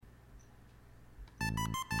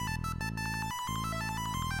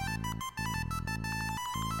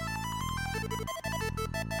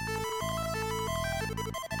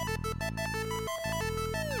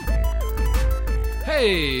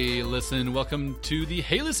Hey, listen, welcome to the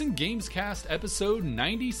Hey Listen Gamescast episode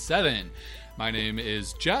 97. My name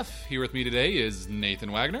is Jeff. Here with me today is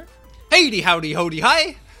Nathan Wagner. Hey, howdy, hody,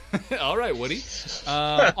 hi. All right, Woody.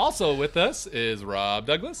 Also with us is Rob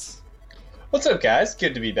Douglas. What's up, guys?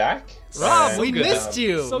 Good to be back. Rob, we missed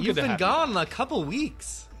you. So You've good to been have gone a couple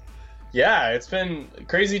weeks. Yeah, it's been a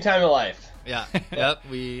crazy time of life. Yeah, yep,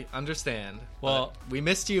 we understand. Well, we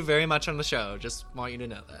missed you very much on the show. Just want you to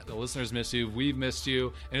know that. the listeners miss you. We've missed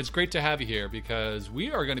you. And it's great to have you here because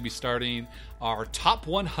we are going to be starting our top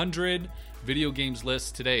 100 video games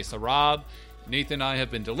list today. So, Rob, Nathan and I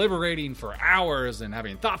have been deliberating for hours and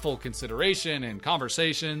having thoughtful consideration and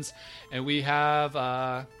conversations. And we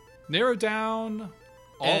have narrowed down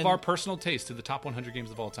all of our personal taste to the top 100 games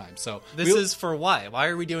of all time. So This is for why? Why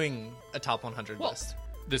are we doing a top 100 list?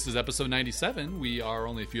 This is episode 97. We are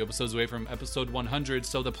only a few episodes away from episode 100.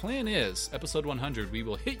 So the plan is, episode 100, we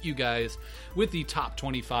will hit you guys with the top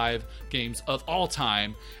 25 games of all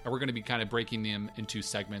time. And we're going to be kind of breaking them into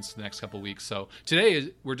segments the next couple weeks. So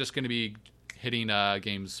today, we're just going to be hitting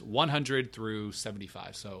games 100 through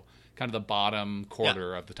 75. So kind of the bottom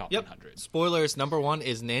quarter of the top 100. Spoilers, number one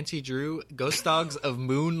is Nancy Drew, Ghost Dogs of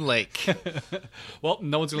Moon Lake. Well,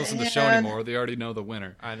 no one's going to listen to the show anymore. They already know the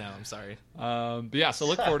winner. I know, I'm sorry. But yeah, so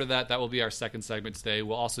look forward to that. That will be our second segment today.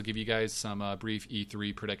 We'll also give you guys some brief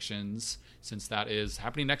E3 predictions since that is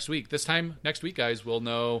happening next week. This time next week, guys, we'll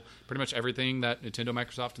know pretty much everything that Nintendo,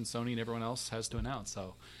 Microsoft, and Sony and everyone else has to announce.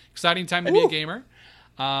 So exciting time to be a gamer.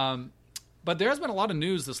 But there has been a lot of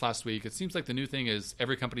news this last week. It seems like the new thing is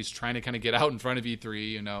every company's trying to kind of get out in front of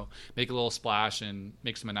E3, you know, make a little splash and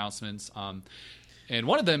make some announcements. And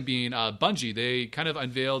one of them being Bungie. They kind of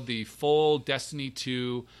unveiled the full Destiny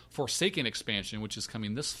 2 Forsaken expansion, which is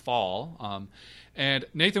coming this fall. And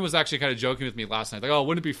Nathan was actually kind of joking with me last night. Like, oh,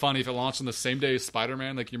 wouldn't it be funny if it launched on the same day as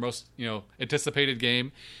Spider-Man, like your most, anticipated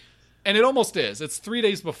game? And it almost is. It's 3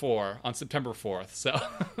 days before, on September 4th. So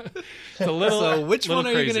it's a little So which little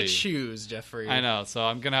one are you going to crazy. choose, Jeffrey? I know. So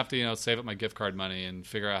I'm going to have to, save up my gift card money and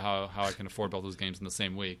figure out how I can afford both those games in the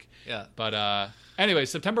same week. Yeah. But anyway,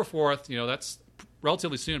 September 4th, that's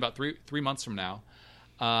relatively soon, about three months from now.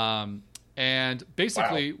 And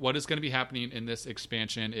basically what is going to be happening in this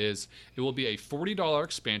expansion is it will be a $40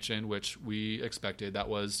 expansion, which we expected. That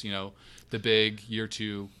was, the big year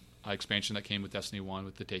 2 expansion that came with Destiny 1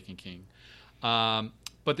 with the Taken King.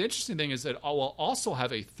 But the interesting thing is that it will also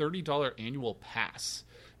have a $30 annual pass.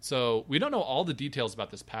 So we don't know all the details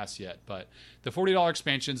about this pass yet, but the $40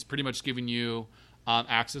 expansion is pretty much giving you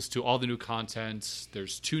access to all the new content.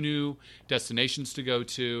 There's 2 new destinations to go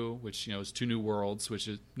to, which is 2 new worlds, which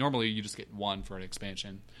is normally you just get 1 for an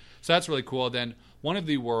expansion. So that's really cool. Then one of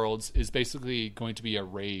the worlds is basically going to be a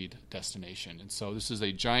raid destination. And so this is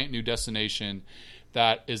a giant new destination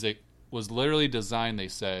that was literally designed, they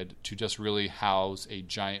said, to just really house a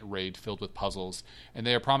giant raid filled with puzzles. And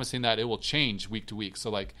they are promising that it will change week to week. So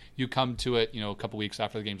like you come to it, a couple weeks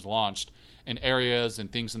after the game's launched, and areas and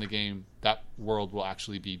things in the game, that world will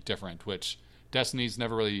actually be different, which Destiny's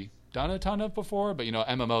never really done a ton of before, but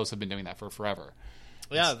MMOs have been doing that for forever.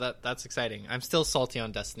 Yeah, that's exciting. I'm still salty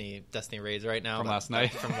on Destiny raids right now. From last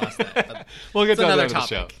night. But We'll get to another that on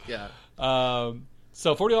topic. the show. Yeah.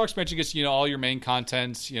 So $40 expansion gets all your main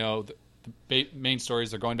content. The main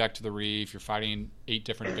stories are going back to the Reef. You're fighting 8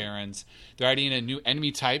 different barons. They're adding a new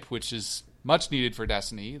enemy type, which is much needed for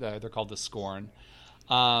Destiny. They're called the Scorn.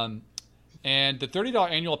 And the $30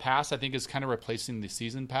 annual pass, I think, is kind of replacing the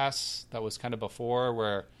season pass that was kind of before,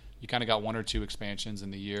 where you kind of got 1 or 2 expansions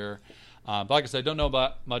in the year. But like I said, I don't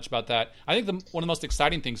know much about that. I think one of the most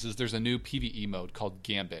exciting things is there's a new PvE mode called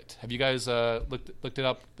Gambit. Have you guys looked it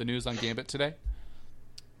up, the news on Gambit today?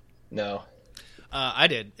 No. I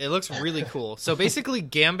did. It looks really cool. So basically,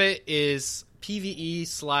 Gambit is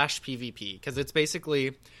PvE/PvP because it's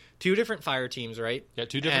basically 2 different fire teams, right? Yeah,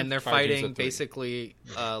 2 different. And they're fire teams fighting of 3. basically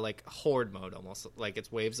like horde mode, almost like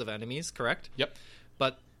it's waves of enemies. Correct? Yep.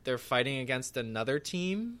 But they're fighting against another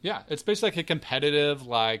team. Yeah, it's basically like a competitive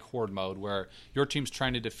horde mode where your team's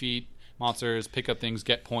trying to defeat monsters, pick up things,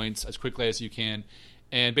 get points as quickly as you can,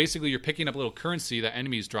 and basically you're picking up little currency that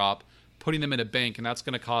enemies drop, putting them in a bank, and that's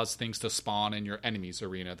going to cause things to spawn in your enemy's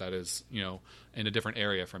arena that is, in a different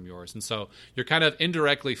area from yours. And so you're kind of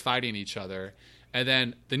indirectly fighting each other. And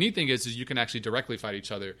then the neat thing is you can actually directly fight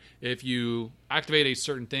each other. If you activate a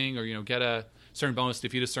certain thing or, get a certain bonus,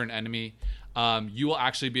 defeat a certain enemy, you will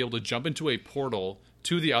actually be able to jump into a portal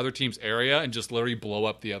to the other team's area and just literally blow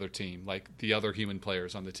up the other team, like the other human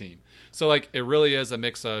players on the team. So like it really is a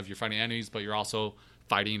mix of you're fighting enemies, but you're also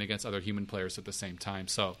fighting against other human players at the same time.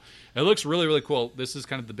 So it looks really, really cool. This is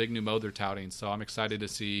kind of the big new mode they're touting. So I'm excited to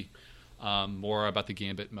see more about the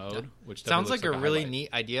Gambit mode, which sounds like a really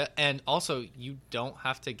neat idea. And also, you don't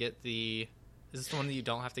have to get the. Is this the one that you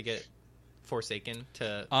don't have to get Forsaken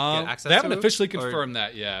to get access to? They haven't officially confirmed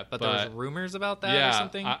that yet, but there's rumors about that or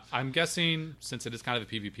something. I'm guessing since it is kind of a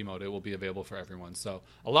PvP mode, it will be available for everyone. So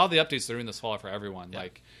a lot of the updates they're doing this fall are for everyone. Yeah.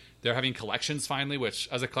 Like they're having collections finally, which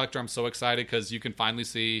as a collector I'm so excited because you can finally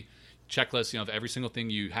see checklists, of every single thing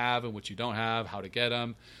you have and what you don't have, how to get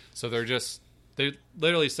them. So they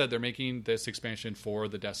literally said they're making this expansion for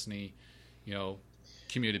the Destiny,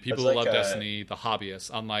 community, people who love Destiny, the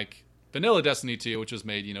hobbyists, unlike vanilla Destiny 2, which was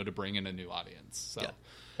made, to bring in a new audience. So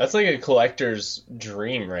that's like a collector's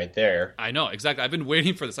dream right there. I know, exactly. I've been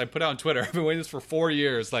waiting for this. I put out on Twitter, I've been waiting this for 4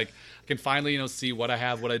 years. Like I can finally, see what I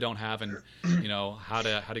have, what I don't have, and how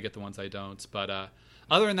to get the ones I don't. But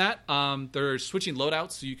other than that, they're switching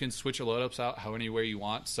loadouts, so you can switch your loadouts out how anywhere you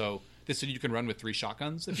want. So this said you can run with 3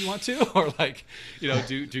 shotguns if you want to, or like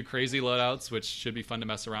do crazy loadouts, which should be fun to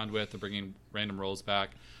mess around with. They're bringing random rolls back.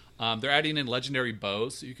 They're adding in legendary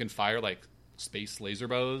bows, so you can fire like space laser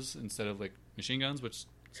bows instead of like machine guns, which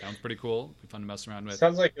sounds pretty cool. Be fun to mess around with.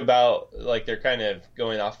 Sounds like they're kind of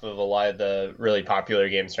going off of a lot of the really popular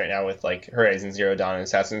games right now with like Horizon Zero Dawn and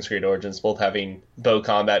Assassin's Creed Origins both having bow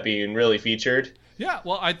combat being really featured. Yeah,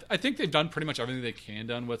 well, I think they've done pretty much everything they can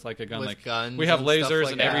done with like a gun. With like guns we have and lasers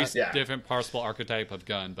like and every that. different possible archetype of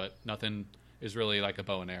gun, but nothing is really like a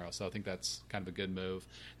bow and arrow. So I think that's kind of a good move.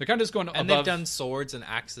 They're kind of just going and they've done swords and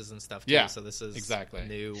axes and stuff too. Yeah, so this is exactly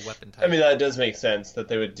new weapon type. I mean, that does make sense that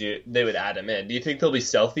they would add them in. Do you think they'll be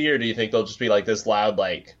stealthy, or do you think they'll just be like this loud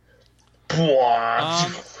like?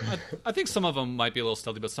 I think some of them might be a little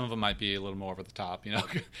stealthy, but some of them might be a little more over the top.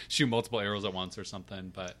 Shoot multiple arrows at once or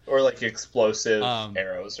something. But or like explosive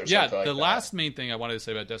arrows or something. Yeah, the last main thing I wanted to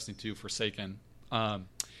say about Destiny 2 Forsaken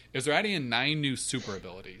is they're adding in 9 new super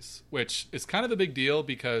abilities, which is kind of a big deal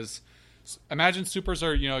because imagine supers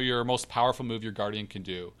are your most powerful move your Guardian can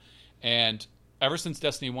do, and ever since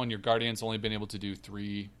Destiny 1, your Guardian's only been able to do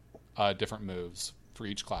 3 different moves for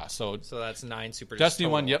each class. So that's 9 supers. Destiny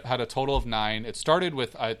total. 1, had a total of 9. It started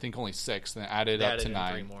with I think only 6, then added up to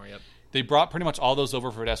 9. 3 more, yep. They brought pretty much all those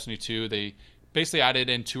over for Destiny 2. They basically added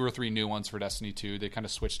in 2 or 3 new ones for Destiny 2. They kind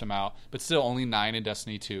of switched them out, but still only 9 in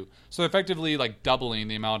Destiny 2. So effectively like doubling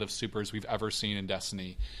the amount of supers we've ever seen in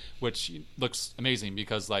Destiny, which looks amazing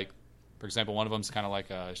because like, for example, one of them is kind of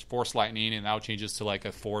like a force lightning and now it changes to like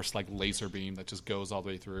a force like laser beam that just goes all the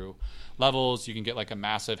way through levels. You can get like a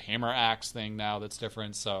massive hammer axe thing now that's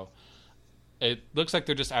different. So it looks like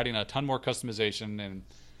they're just adding a ton more customization and,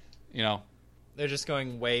 they're just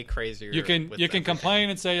going way crazier. You can complain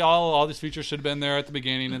and say all these features should have been there at the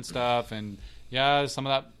beginning and stuff, and yeah, some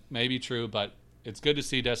of that may be true, but it's good to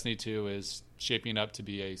see Destiny 2 is shaping up to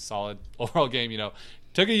be a solid overall game.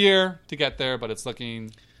 Took a year to get there, but it's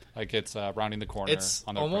looking like it's rounding the corner. It's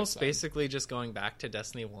on the almost basically just going back to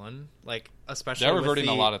Destiny 1, like especially they're reverting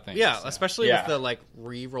a lot of things. Yeah, especially with the like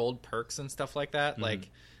re-rolled perks and stuff like that, like.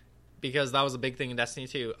 Because that was a big thing in Destiny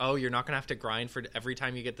 2. Oh, you're not going to have to grind for every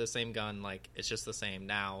time you get the same gun. Like, it's just the same.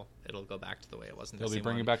 Now, it'll go back to the way it was in Destiny 1. They'll be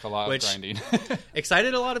bringing back a lot of grinding.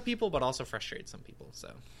 Excited a lot of people, but also frustrated some people.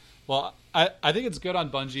 So, well, I think it's good on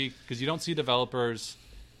Bungie because you don't see developers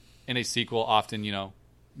in a sequel often,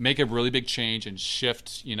 make a really big change and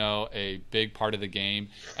shift, a big part of the game.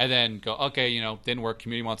 And then go, okay, didn't work.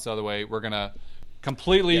 Community wants the other way. We're going to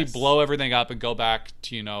completely blow everything up and go back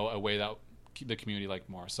to, a way that the community like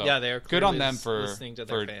more. So yeah, they're good on them for listening to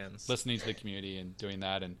their fans, listening to the community and doing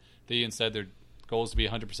that. And they instead their goal is to be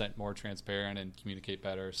 100% more transparent and communicate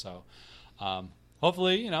better. So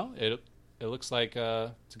hopefully, it looks like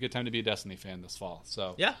it's a good time to be a Destiny fan this fall.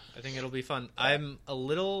 So yeah, I think it'll be fun. I'm a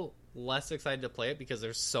little less excited to play it because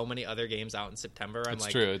there's so many other games out in September. It's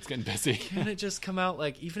true. It's getting busy. Can it just come out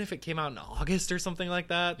even if it came out in August or something like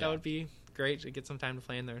that? That would be great to get some time to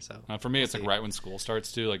play in there. So for me, it's like right when school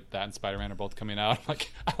starts too. Like that and Spider-Man are both coming out. I'm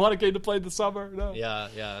like, I want a game to play in the summer. No.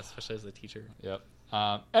 Yeah, especially as a teacher. Yep.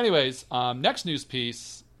 Anyways, next news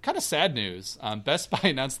piece, kind of sad news. Best Buy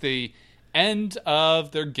announced the end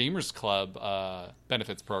of their Gamers Club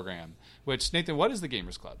benefits program. Which, Nathan, what is the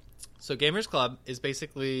Gamers Club? So Gamers Club is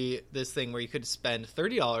basically this thing where you could spend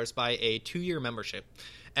 $30, buy a 2-year membership,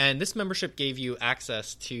 and this membership gave you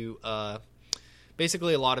access to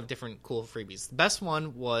basically a lot of different cool freebies. The best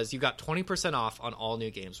one was you got 20% off on all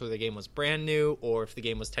new games, whether the game was brand new or if the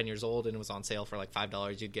game was 10 years old and it was on sale for like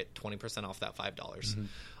 $5, you'd get 20% off that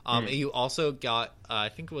 $5. You also got, I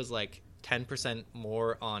think it was like 10%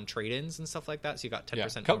 more on trade-ins and stuff like that. So you got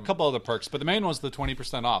 10% a couple other perks, but the main one's the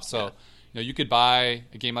 20% off. So you could buy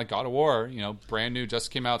a game like God of War, brand new,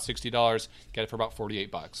 just came out, $60, get it for about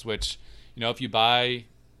 $48, which, if you buy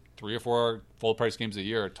 3 or 4 full price games a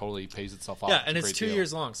year, it totally pays itself off. Yeah, and it's 2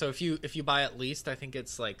 years long. So if you buy at least, I think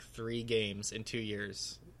it's like 3 games in 2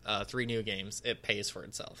 years, 3 new games, it pays for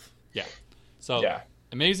itself. Yeah. So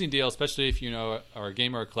amazing deal, especially if are a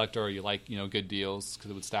gamer or a collector or you like good deals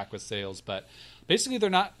because it would stack with sales. But basically, they're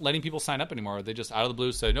not letting people sign up anymore. They just out of the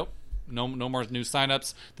blue say, nope, no more new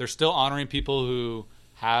signups. They're still honoring people who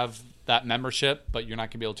have that membership, but you're not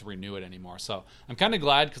going to be able to renew it anymore. So I'm kind of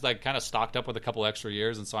glad because I kind of stocked up with a couple extra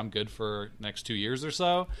years, and so I'm good for next 2 years or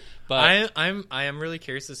so. But I am really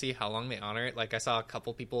curious to see how long they honor it. Like I saw a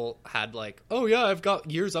couple people had like, oh yeah, I've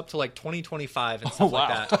got years up to like 2025 and stuff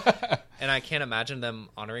like that. And I can't imagine them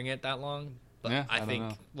honoring it that long. But yeah, I think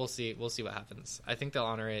know. we'll see what happens. I think they'll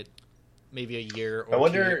honor it maybe a year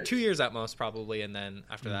or 2 years at most probably, and then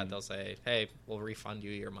after that they'll say, hey, we'll refund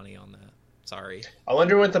you your money on that. Sorry. I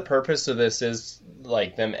wonder what the purpose of this is,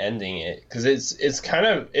 like them ending it, because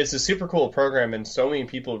it's a super cool program and so many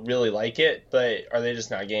people really like it, but are they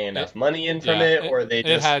just not getting enough money in from it, or they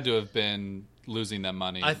just... It had to have been losing them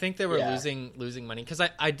money. I think they were losing money because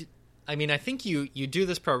I mean, I think you do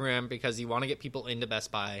this program because you want to get people into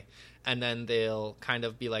Best Buy, and then they'll kind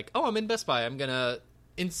of be like, oh, I'm in Best Buy, I'm gonna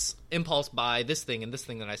impulse buy this thing and this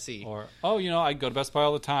thing that I see. Or, I go to Best Buy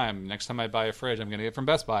all the time. Next time I buy a fridge, I'm going to get it from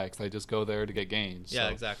Best Buy because I just go there to get games. Yeah,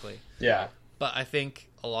 exactly. Yeah. But I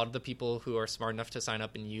think a lot of the people who are smart enough to sign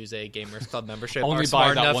up and use a Gamers Club membership only are buy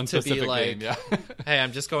smart that enough one to be specific like, game, hey,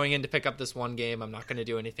 I'm just going in to pick up this one game. I'm not going to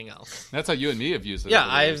do anything else. That's how you and me have used it. Yeah,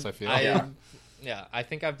 I feel. I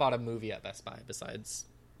think I've bought a movie at Best Buy besides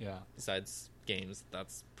games.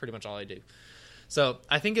 That's pretty much all I do. So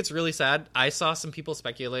I think it's really sad. I saw some people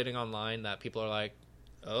speculating online that people are like,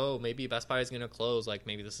 oh, maybe Best Buy is going to close. Like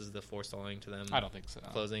maybe this is the forestalling to them. I don't think so.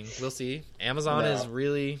 Closing. We'll see. Amazon is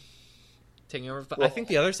really taking over. But I think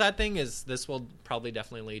the other sad thing is this will probably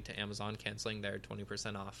definitely lead to Amazon canceling their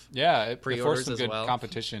 20% off. Yeah, it pre-orders forced some good well.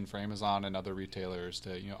 competition for Amazon and other retailers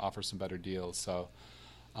to offer some better deals. So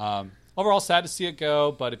overall, sad to see it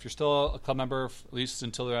go. But if you're still a club member, at least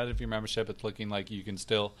until the end of your membership, it's looking like you can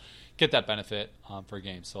still get that benefit for a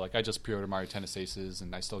game. So like I just pre-ordered Mario Tennis Aces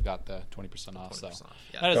and I still got the 20% off. So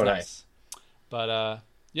yeah. that is nice. But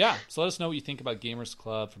so let us know what you think about Gamers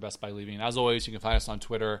Club for Best Buy leaving. As always, you can find us on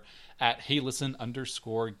Twitter at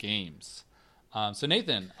HeyListen_games. So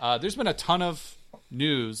Nathan, there's been a ton of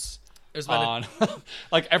news on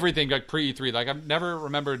like everything like pre-E3. Like I've never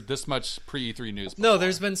remembered this much pre-E3 news before. No,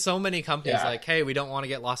 there's been so many companies like, hey, we don't want to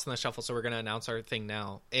get lost in the shuffle, so we're going to announce our thing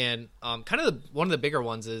now. And kind of one of the bigger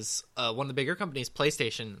ones is one of the bigger companies,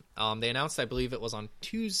 PlayStation. They announced, I believe it was on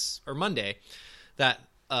Tuesday or Monday, that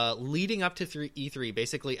leading up to E3,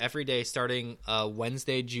 basically every day starting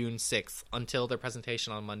Wednesday, June 6th until their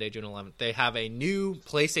presentation on Monday, June 11th, they have a new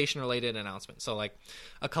PlayStation-related announcement. So, like,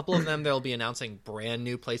 a couple of them, they'll be announcing brand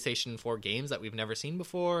new PlayStation 4 games that we've never seen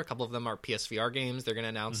before. A couple of them are PSVR games. They're going to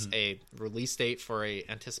announce a release date for a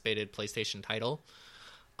anticipated PlayStation title.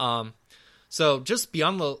 So, just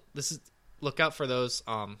beyond look out for those.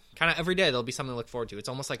 Kind of every day there'll be something to look forward to. It's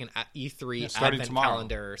almost like an E3 advent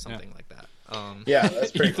calendar or something like that.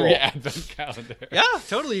 That's pretty cool. Advent calendar. Yeah,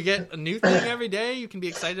 totally. You get a new thing every day. You can be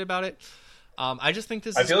excited about it. I just think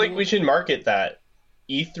I feel like we should market that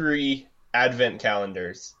E3 advent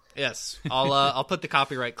calendars. Yes, I'll put the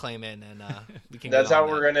copyright claim in, and we can. That's how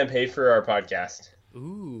we're gonna pay for our podcast.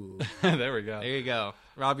 Ooh, there we go. There you go,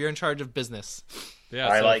 Rob. You're in charge of business. Yeah,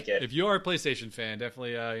 I like it. If you are a PlayStation fan,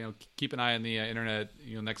 definitely keep an eye on the internet.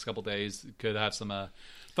 Next couple days could have some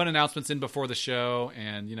fun announcements in before the show,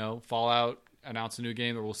 and Fallout announced a new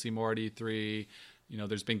game that we'll see more at E3.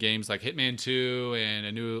 There's been games like Hitman 2 and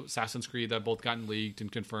a new Assassin's Creed that have both gotten leaked and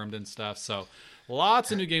confirmed and stuff. So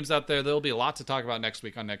lots of new games out there. There'll be a lot to talk about next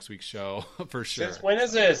week on next week's show for sure. Since when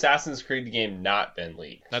has an Assassin's Creed game not been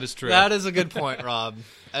leaked? That is true. That is a good point, Rob.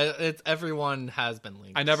 Everyone has been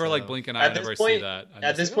leaked. I never blink an eye whenever I see that.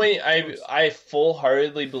 At this point, I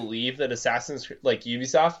full-heartedly believe that Assassin's Creed, like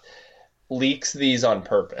Ubisoft, leaks these on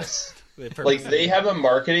purpose. Like they have a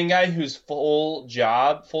marketing guy whose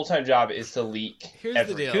full-time job is to leak. Here's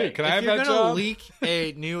everything. the deal: Dude, can I have if you're that gonna job? leak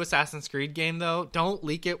a new Assassin's Creed game, though, don't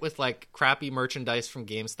leak it with like crappy merchandise from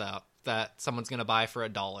GameStop that someone's gonna buy for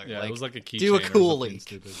 $1. Yeah, it was like a keychain. Do a cool leak.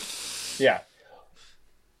 Stupid. Yeah.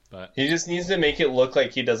 But he just needs to make it look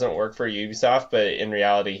like he doesn't work for Ubisoft, but in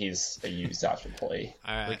reality, he's a Ubisoft employee.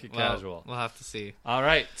 All right, Make it casual. We'll have to see. All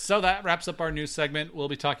right, so that wraps up our news segment. We'll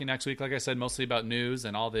be talking next week, like I said, mostly about news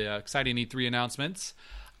and all the exciting E3 announcements.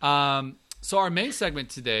 So our main segment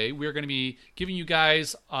today, we're going to be giving you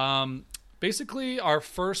guys basically our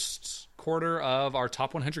first quarter of our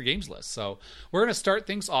top 100 games list. So we're going to start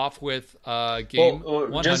things off with game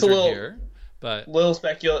 100 just a little, here. But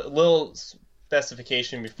little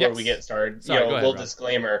specification before we get started. Sorry, a little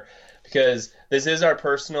disclaimer, because this is our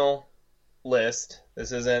personal list.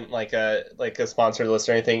 This isn't like a sponsored list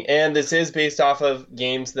or anything, and this is based off of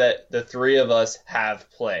games that the three of us have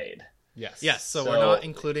played. Yes. So we're not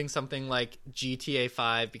including something like GTA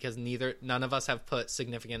 5 because none of us have put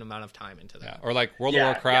significant amount of time into that. Yeah. Or like World of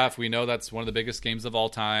Warcraft, we know that's one of the biggest games of all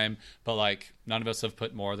time, but like none of us have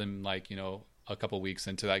put more than a couple weeks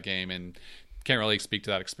into that game and can't really speak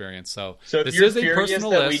to that experience. So this is a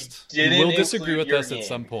personal list. You will disagree with us at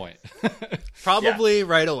some point. Probably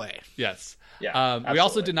right away. Yes. Yeah, we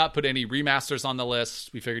also did not put any remasters on the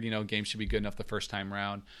list. We figured, games should be good enough the first time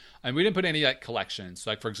around. And we didn't put any collections.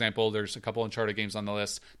 So, for example, there's a couple Uncharted games on the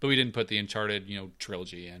list, but we didn't put the Uncharted,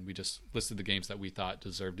 trilogy. And we just listed the games that we thought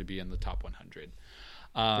deserved to be in the top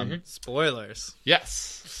 100. Spoilers.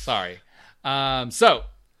 Yes. Sorry. So,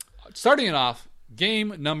 starting it off,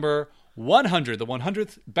 game number 100, the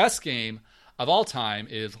 100th best game of all time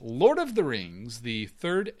is Lord of the Rings, The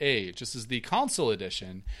Third Age. This is the console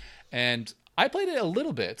edition. And I played it a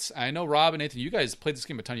little bit. I know Rob and Nathan, you guys played this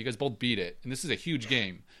game a ton. You guys both beat it. And this is a huge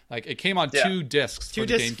game. Like, it came on 2 discs for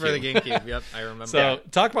the GameCube. For the GameCube, yep, I remember. So,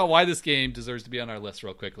 talk about why this game deserves to be on our list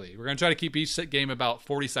real quickly. We're going to try to keep each game about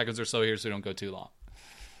 40 seconds or so here so we don't go too long.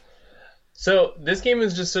 So, this game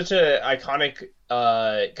is just such an iconic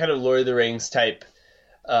kind of Lord of the Rings type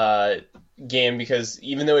game, because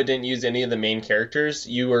even though it didn't use any of the main characters,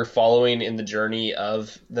 you were following in the journey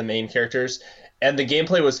of the main characters. And the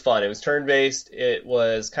gameplay was fun. It was turn-based. It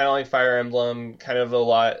was kind of like Fire Emblem, kind of a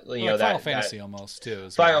lot, like Final Fantasy almost too.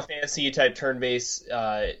 Final Fantasy type turn-based,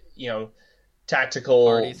 tactical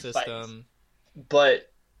party system. Fights.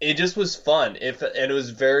 But it just was fun. And it was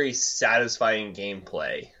very satisfying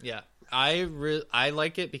gameplay. Yeah, I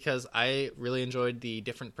like it because I really enjoyed the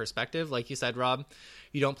different perspective. Like you said, Rob,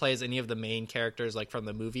 you don't play as any of the main characters like from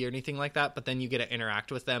the movie or anything like that, but then you get to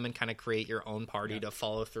interact with them and kind of create your own party to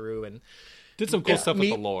follow through and did some cool stuff with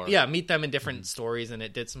the lore. Yeah, meet them in different stories, and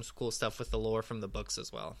it did some cool stuff with the lore from the books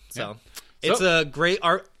as well. So it's a great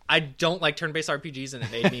art. I don't like turn-based RPGs, and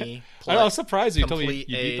it made me play. I was surprised you told me you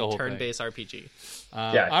beat the whole turn-based RPG.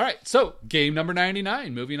 All right, so game number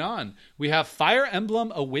 99. Moving on, we have Fire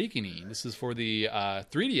Emblem Awakening. This is for the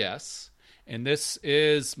 3DS, and this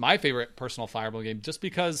is my favorite personal Fire Emblem game, just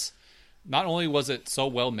because not only was it so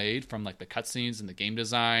well made from like the cutscenes and the game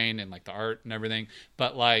design and like the art and everything,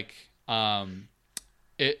 but like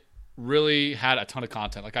it really had a ton of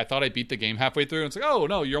content. Like I thought I beat the game halfway through, and it's like, oh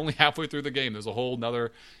no, you're only halfway through the game. There's a whole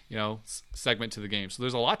nother, segment to the game. So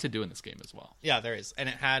there's a lot to do in this game as well. Yeah, there is. And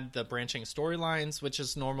it had the branching storylines, which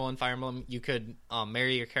is normal in Fire Emblem. You could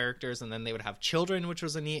marry your characters, and then they would have children, which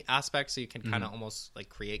was a neat aspect. So you can kind of almost like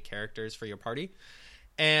create characters for your party.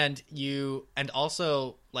 And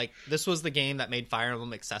also like this was the game that made Fire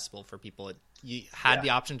Emblem accessible for people. You had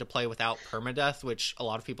the option to play without permadeath, which a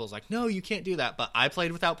lot of people is like, no, you can't do that. But I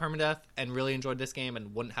played without permadeath and really enjoyed this game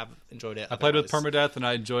and wouldn't have enjoyed it. I played with permadeath and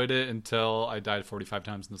I enjoyed it until I died 45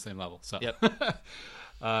 times in the same level. So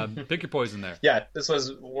pick your poison there. Yeah, this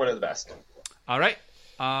was one of the best. All right.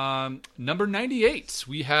 Number 98,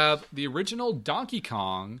 we have the original Donkey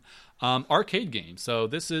Kong arcade game. So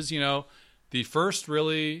this is, the first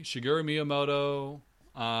really Shigeru Miyamoto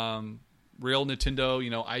real Nintendo,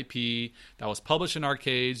 IP that was published in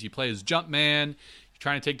arcades. You play as Jumpman. You're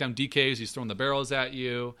trying to take down DKs. He's throwing the barrels at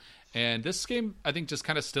you. And this game, I think, just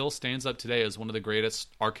kind of still stands up today as one of the greatest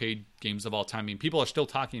arcade games of all time. I mean, people are still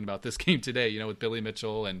talking about this game today, with Billy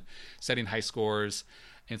Mitchell and setting high scores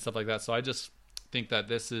and stuff like that. So I just think that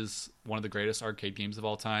this is one of the greatest arcade games of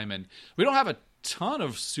all time. And we don't have a ton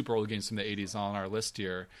of super old games from the 80s on our list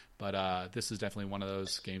here, but this is definitely one of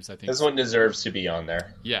those games I think this one deserves to be on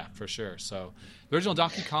there. Yeah, for sure. So the original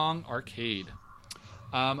Donkey Kong arcade.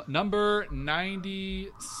 Number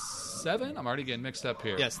 97. I'm already getting mixed up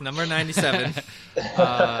here. Yes, number 97.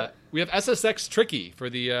 We have SSX Tricky for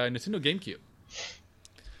the Nintendo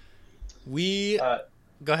GameCube.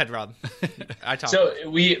 Go ahead, Rob.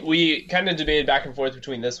 We kind of debated back and forth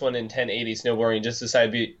between this one and 1080 Snowboarding. Just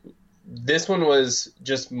decided this one was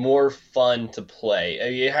just more fun to play.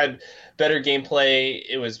 It had better gameplay.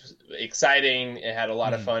 It was exciting. It had a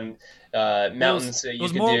lot of fun. mountains that you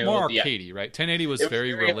could do. More arcadey, right? 1080 was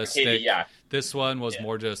very realistic. Arcadey, yeah. This one was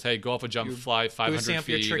more just, hey, go off a jump, fly 500 boosting up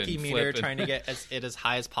feet, your tricky and meter, flip trying to get it as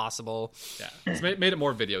high as possible. Yeah, it's made it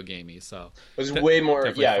more video gamey. So it was way more.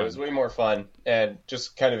 Yeah, fun. It was way more fun and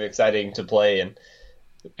just kind of exciting to play and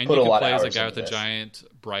you put a lot of play hours as a guy with into a this. giant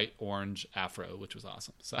bright orange afro, which was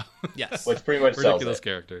awesome. So Yes, which pretty much ridiculous sells it.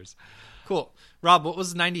 characters. Cool. Rob, what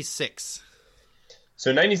was 96?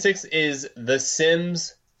 So 96 is The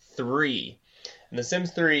Sims 3. And The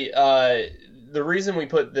Sims 3, the reason we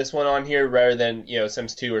put this one on here rather than,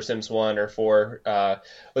 Sims 2 or Sims 1 or 4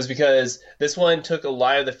 was because this one took a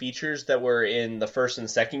lot of the features that were in the first and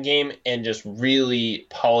second game and just really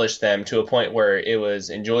polished them to a point where it was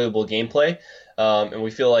enjoyable gameplay. And we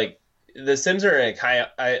feel like The Sims are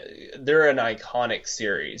they're an iconic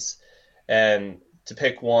series. And to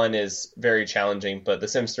pick one is very challenging, but The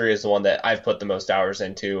Sims 3 is the one that I've put the most hours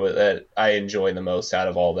into, that I enjoy the most out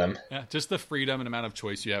of all of them. Yeah, just the freedom and amount of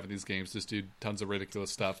choice you have in these games, just do tons of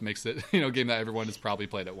ridiculous stuff, makes it a game that everyone has probably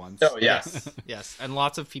played at once. Oh, yes. Yes, and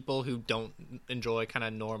lots of people who don't enjoy kind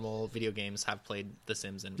of normal video games have played The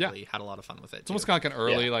Sims and really had a lot of fun with it. It's almost kind of like an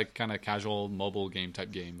early, kind of casual mobile game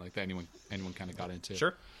type game, like that anyone kind of got into.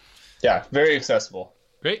 Sure. Yeah, very accessible.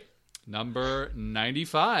 Great. Number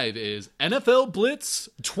 95 is NFL Blitz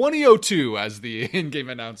 2002, as the in-game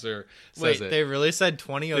announcer says Wait, it. they really said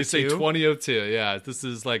 2002? They say 2002, yeah. This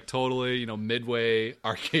is like totally, midway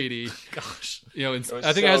arcadey. Gosh.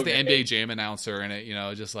 I think it has the NBA Jam announcer in it,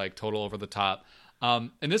 just like total over the top.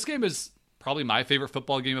 And this game is probably my favorite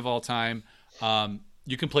football game of all time.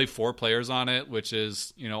 You can play 4 players on it, which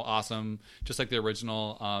is, awesome. Just like the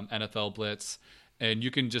original NFL Blitz. And you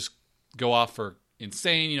can just go off for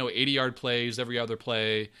insane, 80-yard plays every other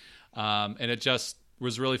play. And it just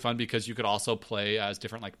was really fun because you could also play as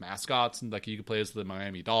different mascots, and you could play as the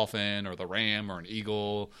Miami Dolphin or the Ram or an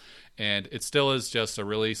Eagle. And it still is just a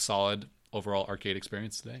really solid overall arcade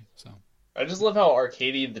experience today. So I just love how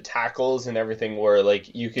arcadey the tackles and everything were.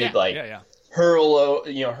 You could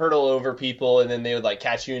hurtle over people, and then they would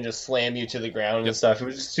catch you and just slam you to the ground and stuff. It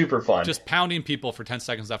was just super fun. Just pounding people for 10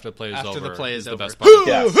 seconds after the play is over. After the play is over. The best part.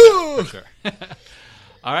 Yes. For sure.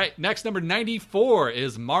 All right, next, number 94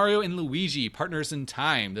 is Mario and Luigi Partners in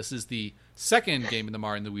Time. This is the second game in the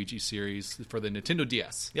Mario and Luigi series for the Nintendo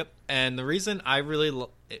DS. Yep, and the reason I really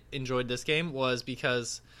enjoyed this game was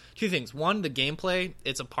because 2 things. One, the gameplay,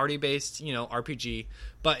 it's a party-based, RPG,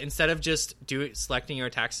 but instead of just selecting your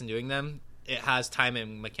attacks and doing them, it has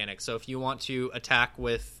timing mechanics. So if you want to attack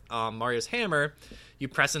with Mario's hammer, you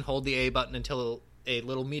press and hold the A button until a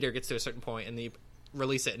little meter gets to a certain point, and then you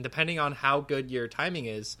release it. And depending on how good your timing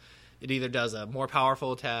is, it either does a more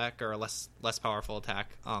powerful attack or a less powerful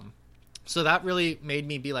attack. So that really made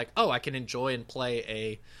me be like, oh, I can enjoy and play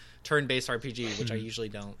a turn-based RPG, which I usually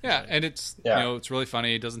don't. Yeah, and it's it's really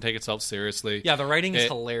funny. It doesn't take itself seriously. Yeah, the writing is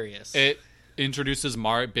hilarious. It introduces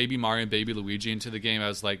Baby Mario and Baby Luigi into the game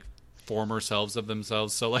as former selves of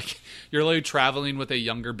themselves. So you're literally traveling with a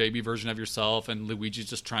younger baby version of yourself, and Luigi's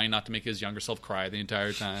just trying not to make his younger self cry the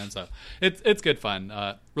entire time. So it's good fun.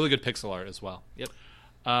 Really good pixel art as well. Yep.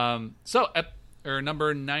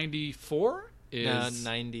 Number 94 is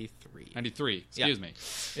 93. 93. Excuse me.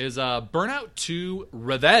 Is Burnout 2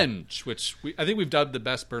 Revenge, which I think we've dubbed the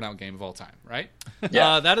best Burnout game of all time, right?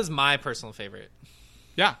 Yeah, that is my personal favorite.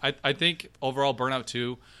 Yeah, I think overall Burnout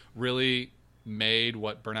 2 really made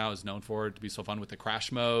what Burnout is known for to be so fun with the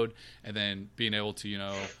crash mode, and then being able to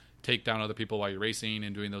take down other people while you're racing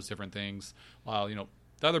and doing those different things. While the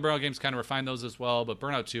other Burnout games kind of refine those as well, but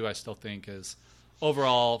Burnout 2 I still think is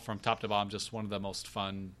overall from top to bottom just one of the most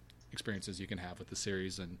fun experiences you can have with the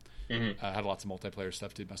series, and had lots of multiplayer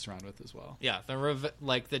stuff to mess around with as well. Yeah,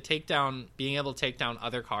 the takedown, being able to take down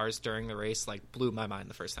other cars during the race blew my mind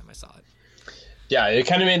the first time I saw it. Yeah, it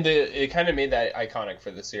kind of made that iconic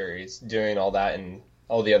for the series, doing all that, and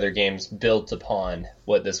all the other games built upon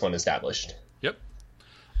what this one established. Yep.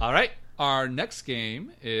 All right. Our next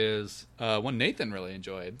game is one Nathan really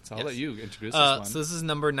enjoyed, so I'll let you introduce this one. So this is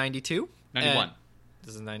number 92? 91.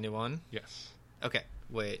 This is 91? Yes. Okay.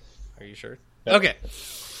 Wait. Are you sure? Yep. Okay.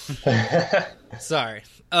 Sorry.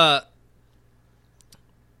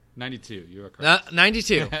 92. You are correct.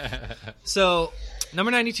 92. So,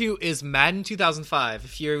 number 92 is Madden 2005.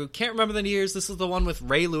 If you can't remember the years, this is the one with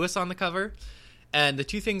Ray Lewis on the cover. And the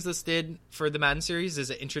 2 things this did for the Madden series is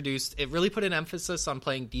it really put an emphasis on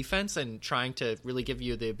playing defense and trying to really give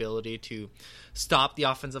you the ability to stop the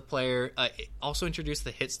offensive player. It also introduced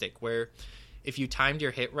the hit stick, where if you timed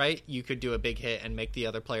your hit right, you could do a big hit and make the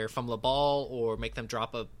other player fumble a ball or make them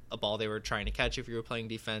drop a ball they were trying to catch if you were playing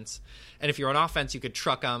defense. And if you're on offense, you could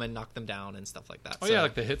truck them and knock them down and stuff like that. Oh, yeah,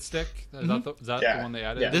 like the hit stick? Is that the one they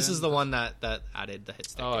added? Yeah. This is the one that added the hit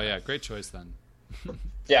stick. Oh, yeah, great choice then.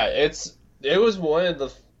 Yeah, it was one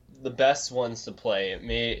of the best ones to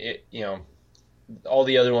play. All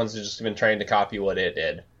the other ones have just been trying to copy what it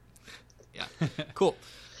did. Yeah, cool.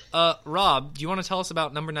 Rob, do you want to tell us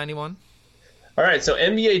about number 91? All right, so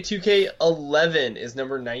NBA 2K11 is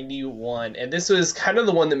number 91, and this was kind of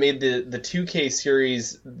the one that made the 2K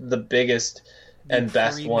series the biggest and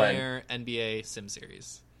best one. NBA Sim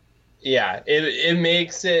series. Yeah, it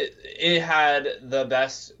makes it. It had the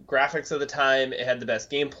best graphics of the time. It had the best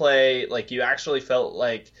gameplay. Like, you actually felt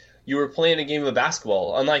like you were playing a game of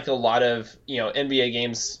basketball. Unlike a lot of NBA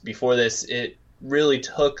games before this, it really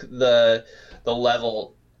took the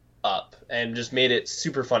level up and just made it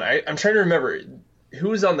super fun. I'm trying to remember who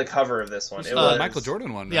was on the cover of this one. It was Michael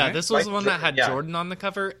Jordan one, right? Yeah, this was the one that had Jordan on the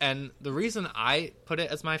cover, and the reason I put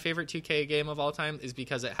it as my favorite 2K game of all time is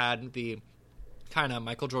because it had the kind of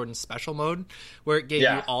Michael Jordan special mode where it gave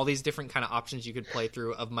you all these different kind of options you could play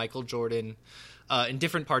through of Michael Jordan in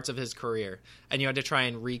different parts of his career, and you had to try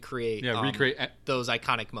and recreate those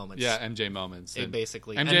iconic moments. Yeah, MJ moments.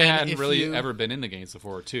 Basically. MJ hadn't really ever been in the games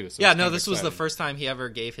before, too. So this was the first time he ever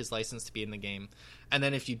gave his license to be in the game. And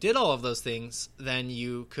then if you did all of those things, then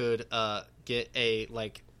you could get a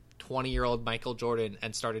 20-year-old Michael Jordan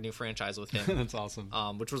and start a new franchise with him. That's awesome.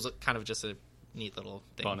 Which was kind of just a neat little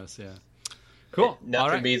thing. Bonus, yeah. Cool.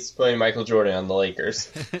 Nothing beats playing Michael Jordan on the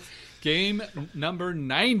Lakers. Game number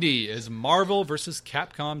 90 is Marvel vs.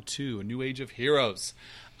 Capcom 2, A New Age of Heroes.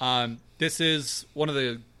 This is one of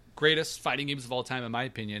the greatest fighting games of all time, in my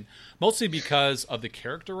opinion, mostly because of the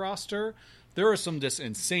character roster. There are some just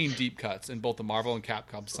insane deep cuts in both the Marvel and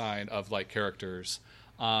Capcom side of characters.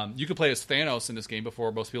 You could play as Thanos in this game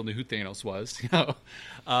before most people knew who Thanos was.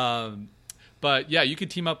 But yeah, you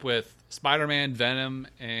could team up with Spider-Man, Venom,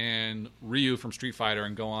 and Ryu from Street Fighter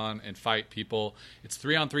and go on and fight people. It's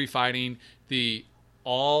 3-on-3 fighting.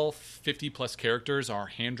 All 50-plus characters are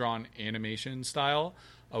hand-drawn animation style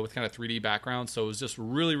with kind of 3D backgrounds. So it was just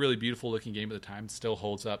really, really beautiful-looking game at the time. It still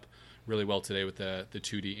holds up really well today with the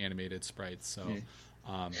 2D animated sprites. So,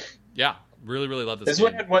 really, really love this game. This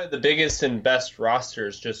one had one of the biggest and best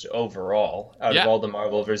rosters just overall out of all the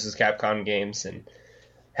Marvel vs. Capcom games, and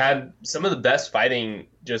had some of the best fighting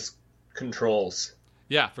just controls.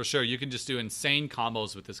 Yeah, for sure. You can just do insane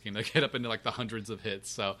combos with this game. They get up into the hundreds of hits.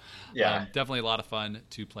 So definitely a lot of fun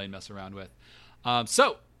to play and mess around with.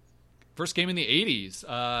 So first game in the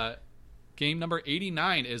 80s. Game number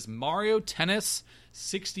 89 is Mario Tennis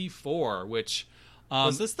 64, which...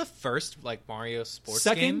 was this the first Mario sports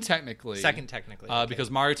Second game? technically. Okay. Because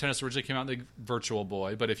Mario Tennis originally came out in the Virtual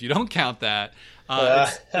Boy, but if you don't count that,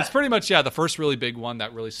 it's pretty much the first really big one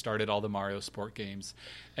that really started all the Mario sport games.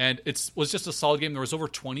 And it was just a solid game. There was over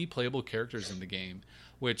 20 playable characters in the game,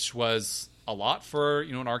 which was a lot for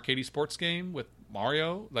an arcade sports game with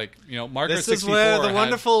Mario. Mario 64. This is where the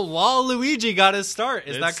wonderful Waluigi got his start.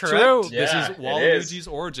 Is that correct? True. Yeah, this is Waluigi's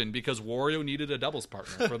origin because Wario needed a doubles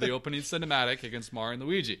partner for the opening cinematic against Mario and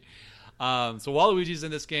Luigi. So Waluigi's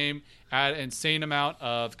in this game, had an insane amount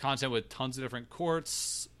of content with tons of different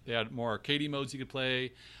courts. They had more arcade modes you could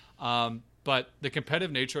play. But the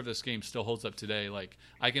competitive nature of this game still holds up today.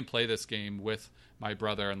 I can play this game with my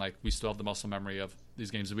brother, and we still have the muscle memory of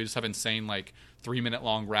these games. We just have insane 3-minute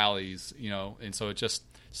long rallies, and so it just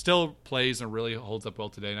still plays and really holds up well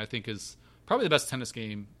today. And I think is probably the best tennis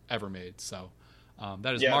game ever made. So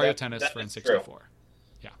that is Mario Tennis for N64. True.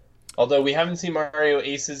 Yeah. Although we haven't seen Mario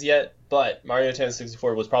Aces yet, but Mario Tennis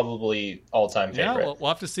 64 was probably all-time favorite. Yeah, we'll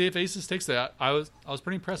have to see if Aces takes that. I was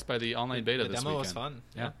pretty impressed by the online beta this weekend. The demo was fun.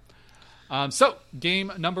 Yeah. So,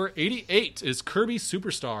 game number 88 is Kirby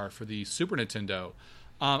Superstar for the Super Nintendo.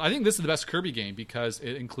 I think this is the best Kirby game because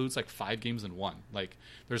it includes 5 games in one.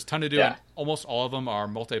 There's a ton to do, and almost all of them are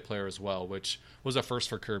multiplayer as well, which was a first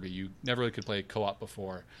for Kirby. You never really could play co-op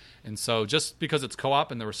before. And so just because it's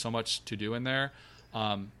co-op and there was so much to do in there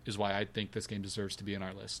is why I think this game deserves to be in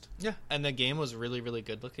our list. Yeah, and the game was really, really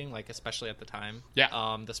good looking, especially at the time.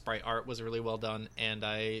 Yeah. The sprite art was really well done, and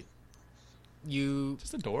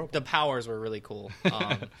just adorable. The powers were really cool.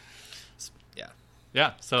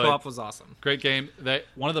 Yeah, so co-op was awesome. Great game.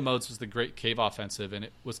 One of the modes was the Great Cave Offensive, and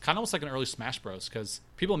it was kind of almost like an early Smash Bros. Because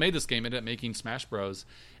people made this game, ended up making Smash Bros.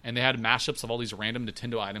 And they had mashups of all these random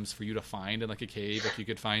Nintendo items for you to find in a cave. You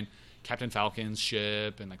could find Captain Falcon's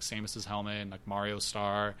ship and Samus's helmet and Mario's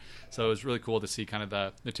star. So it was really cool to see kind of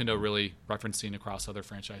the Nintendo really referencing across other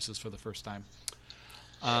franchises for the first time.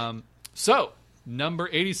 So, number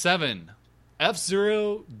 87,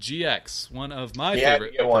 F-Zero GX, one of my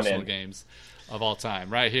favorite personal games of all time,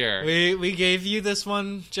 right here. We gave you this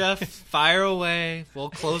one, Jeff. Fire away. We'll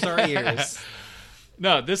close our ears.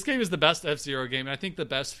 No, this game is the best F-Zero game, and I think the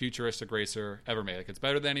best futuristic racer ever made. Like, it's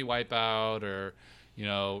better than any Wipeout or,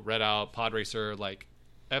 Red Out, Pod Racer. Like,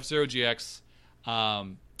 F-Zero GX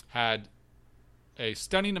had a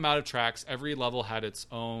stunning amount of tracks. Every level had its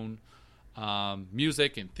own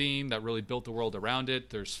music and theme that really built the world around it.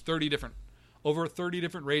 There's over 30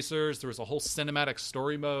 different racers. There was a whole cinematic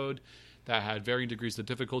story mode that had varying degrees of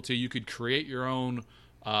difficulty. You could create your own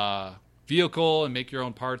vehicle and make your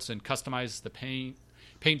own parts and customize the paint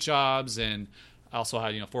jobs, and also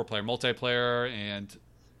had 4-player multiplayer, and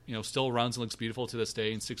still runs and looks beautiful to this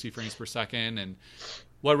day in 60 frames per second. And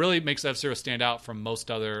what really makes F-Zero stand out from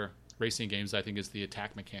most other racing games, I think, is the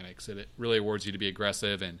attack mechanics. It really awards you to be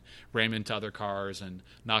aggressive and ram into other cars and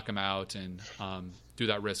knock them out and do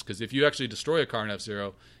that risk, because if you actually destroy a car in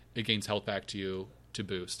F-Zero, it gains health back to you to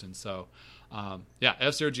boost. And so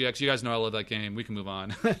F-Zero GX, you guys know I love that game. We can move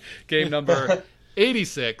on. Game number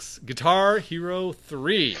 86, Guitar Hero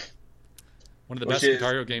 3, one of the best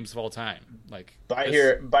Guitar Hero games of all time. Like,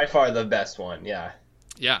 by far the best one. I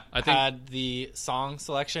think had the song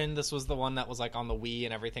selection. This was the one that was like on the Wii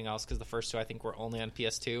and everything else, because the first two I think were only on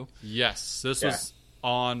PS2. Yes, this was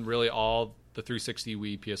on really all the 360,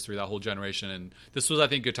 Wii, PS3, that whole generation. And this was, I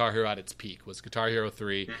think, Guitar Hero at its peak, was Guitar Hero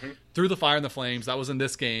 3. Through the Fire and the Flames, that was in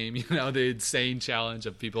this game, the insane challenge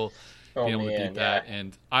of people being able to beat that.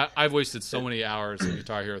 And I've wasted so many hours in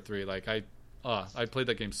Guitar Hero 3. Like, I played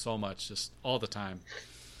that game so much, just all the time.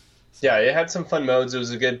 Yeah, it had some fun modes. It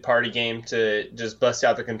was a good party game to just bust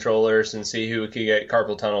out the controllers and see who could get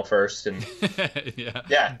carpal tunnel first. And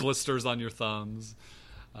blisters on your thumbs.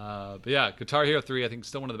 But yeah, Guitar Hero 3, I think,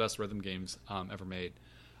 still one of the best rhythm games ever made.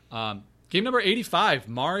 Game number 85,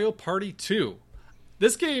 Mario Party 2.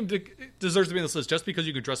 This game deserves to be on this list just because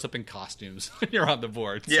you can dress up in costumes when you're on the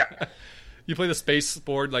board. Yeah. You play the space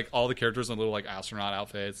board, like all the characters in little like astronaut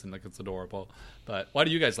outfits, and like it's adorable. But why do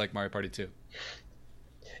you guys like Mario Party 2?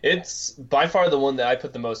 It's by far the one that I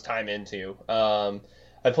put the most time into.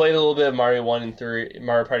 I played a little bit of Mario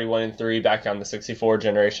Party 1 and 3 back on the 64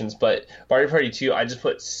 generations, but Mario Party 2 I just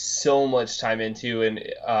put so much time into, and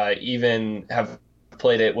even have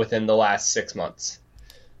played it within the last 6 months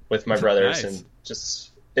with my brothers. Nice. And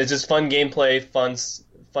it's just fun gameplay,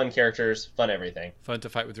 fun characters, fun everything. Fun to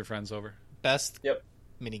fight with your friends over. Best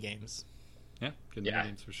mini games. Yeah, good mini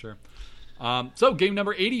games for sure. So game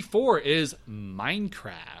number 84 is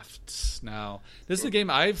Minecraft. Now, this is a game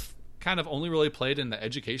I've kind of only really played in the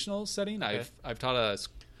educational setting. Okay. I've taught a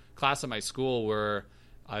class at my school where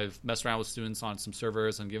I've messed around with students on some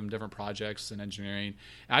servers and given them different projects in engineering.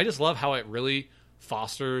 And I just love how it really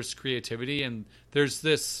fosters creativity. And there's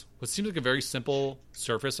this, what seems like a very simple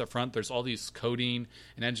surface up front. There's all these coding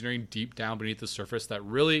and engineering deep down beneath the surface that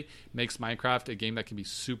really makes Minecraft a game that can be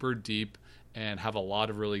super deep and have a lot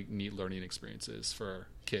of really neat learning experiences for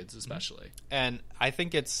kids especially. And I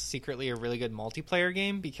think it's secretly a really good multiplayer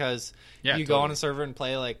game, because you go on a server and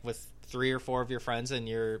play like with 3 or 4 of your friends, and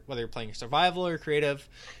whether you're playing survival or creative,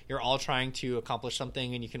 you're all trying to accomplish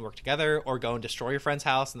something, and you can work together or go and destroy your friend's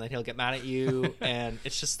house, and then he'll get mad at you. And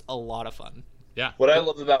it's just a lot of fun. Yeah. What I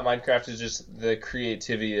love about Minecraft is just the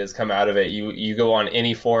creativity that's come out of it. You go on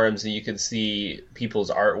any forums and you can see people's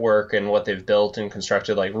artwork and what they've built and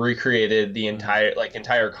constructed, like recreated the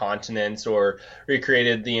entire continents, or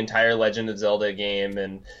recreated the entire Legend of Zelda game.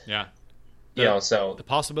 And so the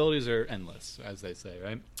possibilities are endless, as they say,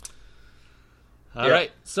 right? All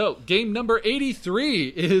right. So game number 83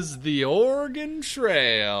 is the Oregon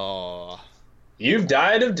Trail. You've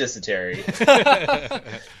died of dysentery.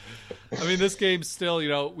 I mean, this game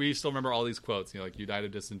still, we still remember all these quotes, like you died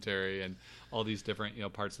of dysentery and all these different,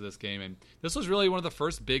 parts of this game. And this was really one of the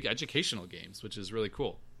first big educational games, which is really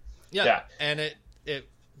cool. Yeah. And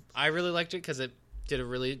I really liked it because it did a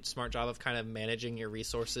really smart job of kind of managing your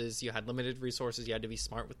resources. You had limited resources. You had to be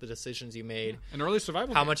smart with the decisions you made. An early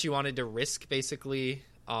survival How game. much you wanted to risk, basically.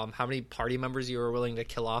 How many party members you were willing to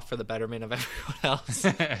kill off for the betterment of everyone else.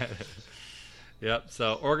 Yep.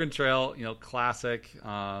 So Oregon Trail, classic.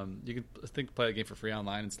 You can play a game for free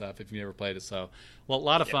online and stuff if you never played it. So, a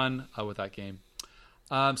lot of fun with that game.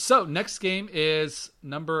 So next game is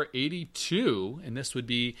number 82, and this would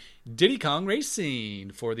be Diddy Kong Racing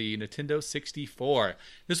for the Nintendo 64.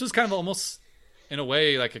 This was kind of almost, in a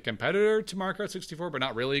way, like a competitor to Mario Kart 64, but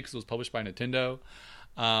not really, because it was published by Nintendo.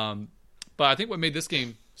 But I think what made this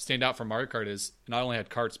game stand out from Mario Kart is it not only had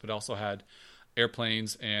karts, but also had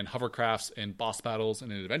airplanes and hovercrafts and boss battles and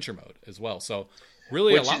an adventure mode as well. So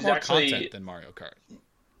really a lot more content than Mario Kart.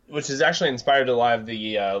 Which is actually inspired a lot of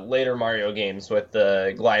the later Mario games with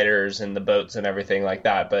the gliders and the boats and everything like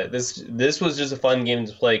that. But this was just a fun game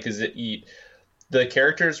to play because the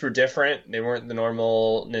characters were different. They weren't the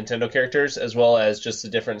normal Nintendo characters, as well as just a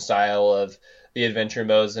different style of the adventure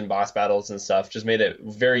modes and boss battles and stuff. Just made it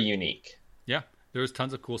very unique. Yeah, there was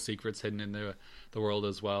tons of cool secrets hidden in the world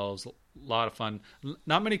as well. It was a lot of fun.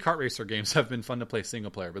 Not many kart racer games have been fun to play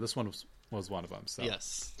single player, but this one was one of them. So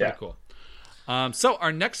yes, pretty cool. So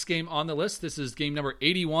our next game on the list, this is game number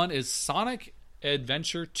 81, is Sonic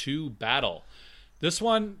Adventure 2 Battle. This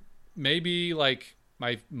one may be like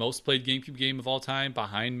my most played GameCube game of all time,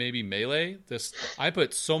 behind maybe Melee. I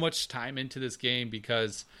put so much time into this game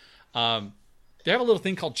because they have a little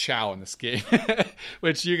thing called Chow in this game,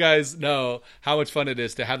 which you guys know how much fun it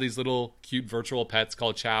is to have these little cute virtual pets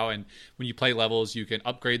called Chow. And when you play levels, you can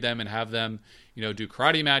upgrade them and have them, do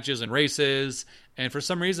karate matches and races. And for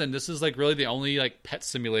some reason, this is like really the only like pet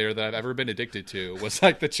simulator that I've ever been addicted to was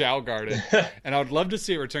like the Chow Garden. And I would love to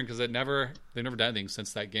see it return because they've never done anything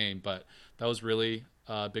since that game. But that was really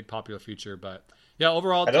a big popular feature. But yeah,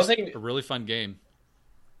 overall, a really fun game.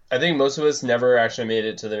 I think most of us never actually made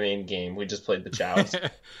it to the main game. We just played the Chows.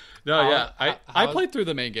 I played through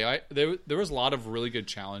the main game. There was a lot of really good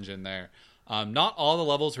challenge in there. Not all the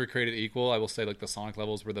levels were created equal. I will say like the Sonic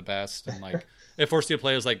levels were the best, and like it forced you to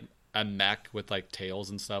play as like a mech with like tails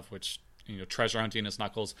and stuff, which treasure hunting as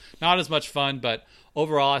Knuckles, not as much fun. But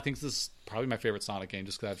overall, I think this is probably my favorite Sonic game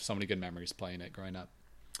just because I have so many good memories playing it growing up.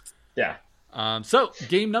 Yeah. So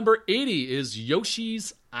game number 80 is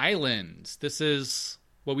Yoshi's Island. This is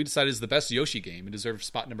what we decided is the best Yoshi game. It deserves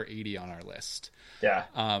spot number 80 on our list. Yeah.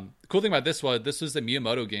 The cool thing about this was the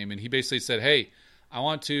Miyamoto game, and he basically said, hey, I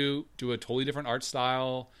want to do a totally different art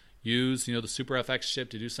style, use, the Super FX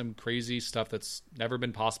chip to do some crazy stuff that's never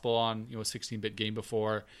been possible on, a 16-bit game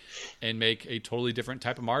before, and make a totally different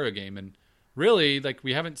type of Mario game. And really, like,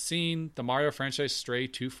 we haven't seen the Mario franchise stray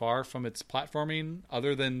too far from its platforming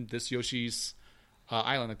other than this Yoshi's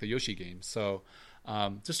Island, like the Yoshi game. So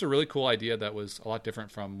just a really cool idea that was a lot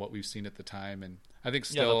different from what we've seen at the time. And I think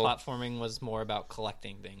still... the platforming was more about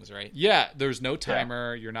collecting things, right? Yeah, there's no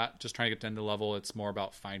timer. Yeah. You're not just trying to get to the end of the level. It's more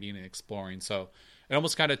about finding and exploring. So it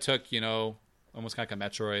almost kind of took, almost kind of like a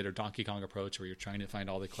Metroid or Donkey Kong approach where you're trying to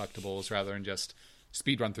find all the collectibles rather than just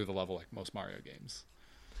speed run through the level like most Mario games.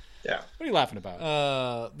 Yeah. What are you laughing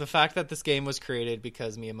about? The fact that this game was created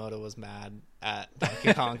because Miyamoto was mad at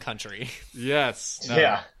Donkey Kong Country. Yes. No.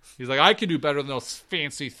 Yeah. He's like, I can do better than those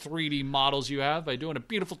fancy 3D models you have by doing a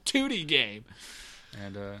beautiful 2D game.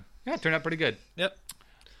 And it turned out pretty good. Yep.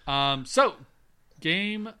 So,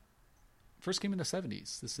 first game in the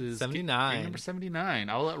 70s. This is 79. Game number 79.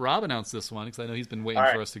 I'll let Rob announce this one because I know he's been waiting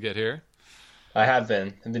for us to get here. I have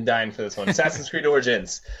been. I've been dying for this one. Assassin's Creed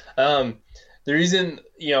Origins. The reason,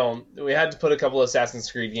 we had to put a couple of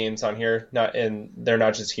Assassin's Creed games on here, and they're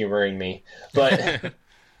not just humoring me, but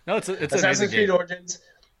no, it's Assassin's Creed Origins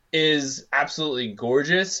is absolutely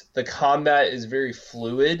gorgeous. The combat is very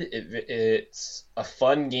fluid. It's a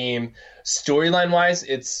fun game. Storyline-wise,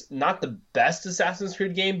 it's not the best Assassin's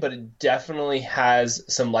Creed game, but it definitely has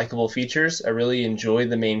some likable features. I really enjoy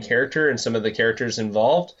the main character and some of the characters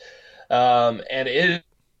involved. And it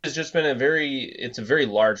has just been a very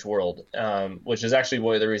large world, which is actually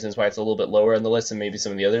one of the reasons why it's a little bit lower on the list than maybe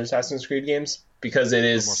some of the other Assassin's Creed games, because it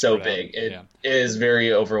is so big. It is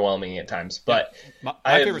very overwhelming at times. But my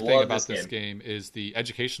favorite thing about this game is the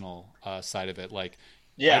educational side of it. Like,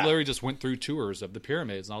 I literally just went through tours of the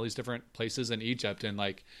pyramids and all these different places in Egypt, and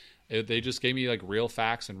like they just gave me like real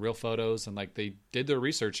facts and real photos, and like they did their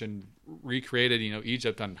research and recreated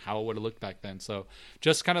Egypt on how it would have looked back then. So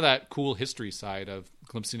just kind of that cool history side of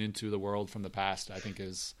glimpsing into the world from the past, I think,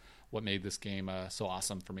 is what made this game so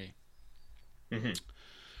awesome for me. Mm-hmm.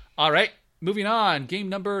 All right, moving on. Game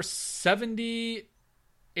number 78.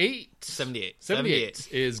 78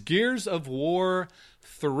 is Gears of War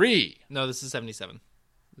 3. No, this is 77.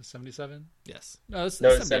 77? Yes. No, it's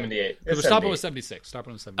 78. We're stopping with 76.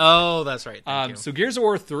 Stopping with 76. Oh, that's right. Thank you. So Gears of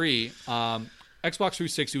War 3, Xbox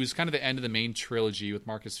 360 was kind of the end of the main trilogy with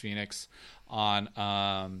Marcus Phoenix on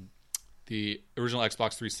the original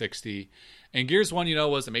Xbox 360. And Gears 1,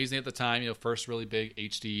 was amazing at the time. First really big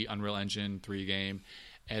HD Unreal Engine 3 game.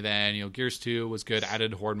 And then, Gears 2 was good,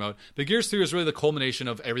 added Horde mode. But Gears 3 was really the culmination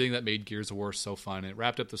of everything that made Gears of War so fun. It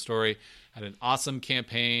wrapped up the story, had an awesome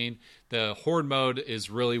campaign. The Horde mode is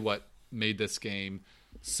really what made this game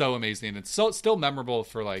so amazing. And it's still memorable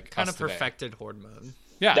for, like, kind us of today. perfected Horde mode.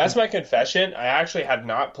 Yeah. That's my confession. I actually have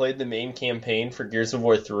not played the main campaign for Gears of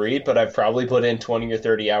War 3, but I've probably put in 20 or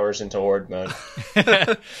 30 hours into Horde mode.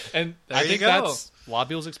 And I think that's a lot of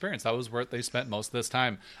people's experience. That was where they spent most of this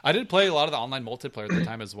time. I did play a lot of the online multiplayer at the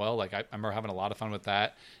time as well. Like I remember having a lot of fun with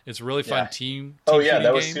that. It's a really fun team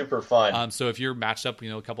that was game. super fun. So if you're matched up,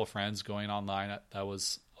 a couple of friends going online, that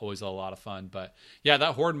was always a lot of fun. But yeah,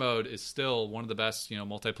 that Horde mode is still one of the best,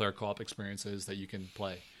 multiplayer co-op experiences that you can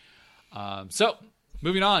play. So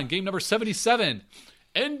moving on, game number 77,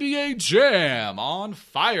 NBA Jam on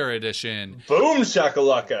Fire Edition. Boom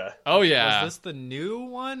shakalaka. Oh yeah. Was this the new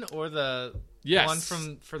one or the one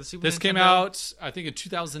for the Super Nintendo? This came out, I think, in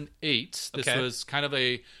 2008. This was kind of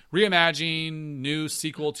a reimagining new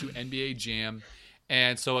sequel to NBA Jam.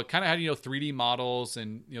 And so it kind of had, 3D models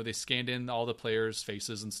and, they scanned in all the players'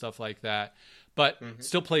 faces and stuff like that. But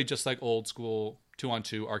still played just like old school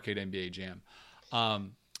 2-on-2 arcade NBA Jam.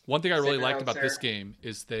 One thing I really liked about this game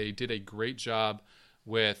is they did a great job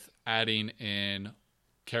with adding in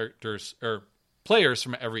characters or players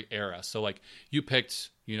from every era. So like you picked,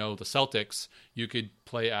 the Celtics, you could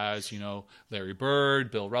play as, Larry Bird,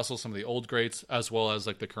 Bill Russell, some of the old greats, as well as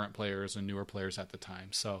like the current players and newer players at the time.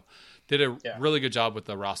 So did a really good job with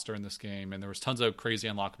the roster in this game. And there was tons of crazy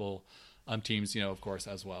unlockable teams, of course,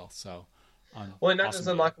 as well. So not just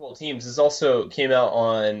unlockable teams. This also came out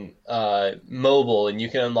on mobile, and you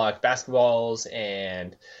can unlock basketballs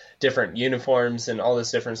and different uniforms and all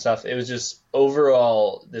this different stuff. It was just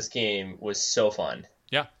overall, this game was so fun.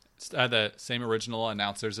 Yeah, it's had the same original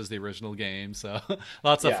announcers as the original game, so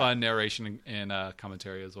lots of fun narration and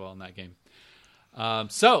commentary as well in that game.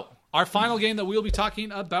 So our final game that we'll be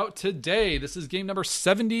talking about today, this is game number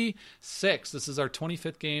 76. This is our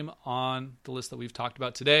 25th game on the list that we've talked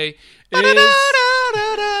about today. You didn't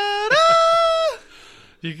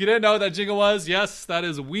know what that jingle was? Yes, that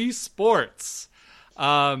is Wii Sports.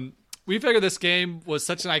 We figured this game was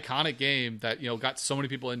such an iconic game that, got so many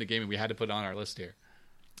people into gaming, we had to put it on our list here.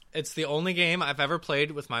 It's the only game I've ever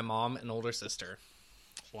played with my mom and older sister.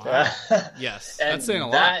 Wow. Yes. And that's saying a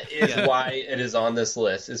lot. That is why it is on this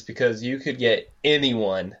list, is because you could get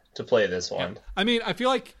anyone to play this one. Yeah. I mean, I feel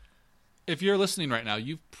like if you're listening right now,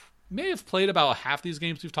 you may have played about half these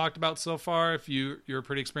games we've talked about so far if you're a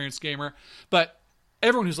pretty experienced gamer. But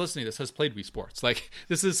everyone who's listening to this has played Wii Sports. Like,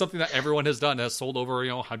 this is something that everyone has done, has sold over,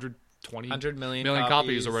 100 million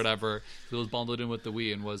copies or whatever. It was bundled in with the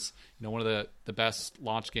Wii and was, one of the best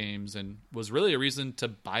launch games, and was really a reason to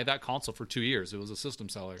buy that console for 2 years. It was a system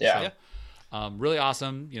seller. Yeah. So, really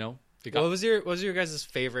awesome. What was your guys'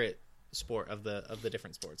 favorite sport of the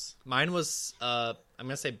different sports? Mine was I'm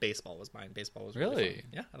gonna say baseball was mine. Baseball was really fun.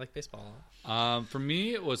 Yeah, I like baseball a lot. For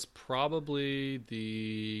me, it was probably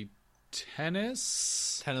the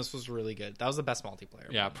tennis. Tennis was really good. That was the best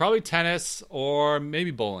multiplayer. Yeah, probably tennis or maybe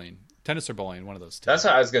bowling. Tennis or bowling, one of those two. That's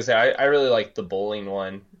what I was going to say. I really liked the bowling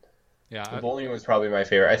one. Yeah. The bowling was probably my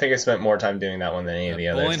favorite. I think I spent more time doing that one than any of the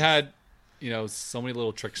others. Bowling had, so many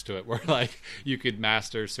little tricks to it where, like, you could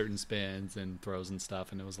master certain spins and throws and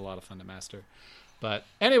stuff, and it was a lot of fun to master. But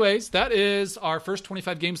anyways, that is our first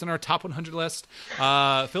 25 games on our top 100 list.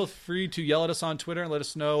 Feel free to yell at us on Twitter and let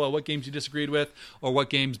us know what games you disagreed with or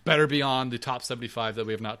what games better be on the top 75 that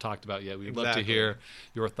we have not talked about yet. We'd love to hear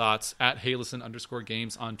your thoughts at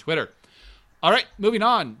HeyListen_games on Twitter. All right, moving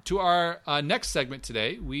on to our next segment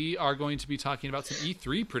today. We are going to be talking about some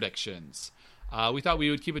E3 predictions. We thought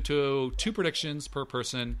we would keep it to 2 predictions per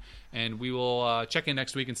person, and we will check in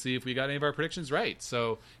next week and see if we got any of our predictions right.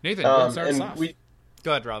 So, Nathan, start us off. Go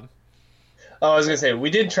ahead, Rob. Oh, I was going to say, we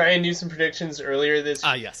did try and do some predictions earlier this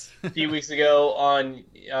a few weeks ago on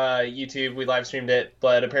YouTube. We live streamed it,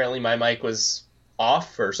 but apparently my mic was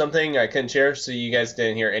off or something. I couldn't share, so you guys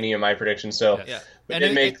didn't hear any of my predictions. So we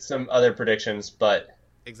did make some other predictions, but...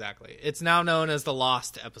 Exactly. It's now known as the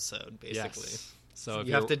Lost episode, basically. Yes. So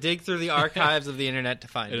you have to dig through the archives of the internet to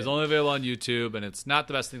find it. It is only available on YouTube, and it's not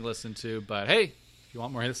the best thing to listen to, but hey, if you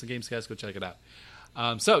want more Hey Listen Games, guys, go check it out.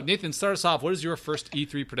 So, Nathan, start us off. What is your first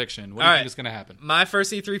E3 prediction? What do you think is going to happen? My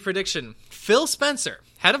first E3 prediction. Phil Spencer,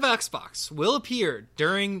 head of Xbox, will appear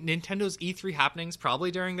during Nintendo's E3 happenings, probably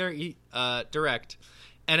during their Direct,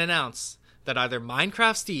 and announce that either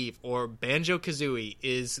Minecraft Steve or Banjo-Kazooie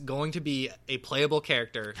is going to be a playable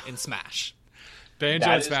character in Smash. Banjo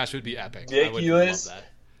and Smash would be epic. Ridiculous, I would love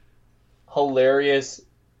that. Hilarious,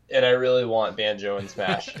 and I really want Banjo and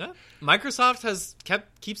Smash. Microsoft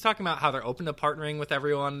keeps talking about how they're open to partnering with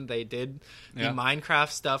everyone. They did the Minecraft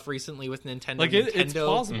stuff recently with Nintendo. Like it's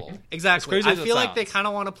plausible. Exactly. As crazy I as it feel like sounds. they kind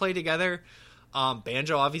of want to play together.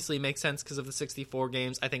 Banjo obviously makes sense because of the 64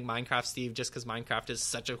 games. I think Minecraft Steve, just because Minecraft is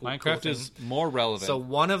such a cool thing. Is more relevant. So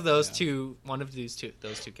one of those two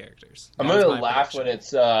characters. I'm going to laugh when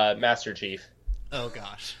it's Master Chief. Oh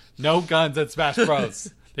gosh. No guns at Smash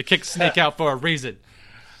Bros. They kicked Snake out for a reason.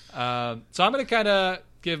 So I'm going to kind of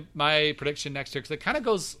give my prediction next year because it kind of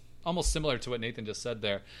goes almost similar to what Nathan just said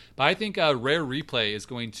there. But I think Rare Replay is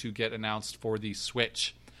going to get announced for the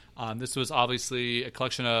Switch. This was obviously a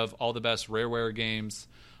collection of all the best Rareware games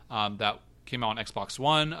that came out on Xbox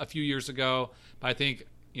One a few years ago. But I think,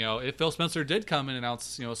 if Phil Spencer did come and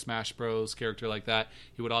announce, a Smash Bros. Character like that,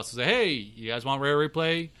 he would also say, hey, you guys want Rare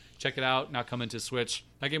Replay? Check it out. Now come into Switch.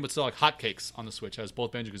 That game would sell like hotcakes on the Switch. It has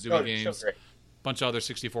both Banjo-Kazooie games, a bunch of other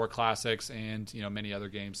 64 classics, and many other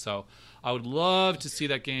games. So I would love to see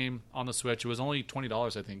that game on the Switch. It was only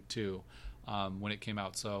 $20, I think, too, when it came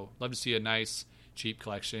out. So love to see a nice, cheap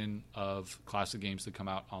collection of classic games that come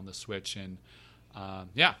out on the Switch. And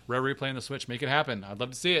Rare Replay on the Switch. Make it happen. I'd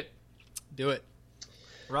love to see it. Do it.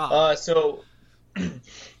 Rob. So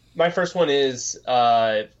my first one is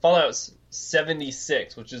Fallout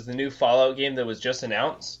 76, which is the new Fallout game that was just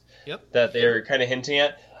announced. Yep. That they're kind of hinting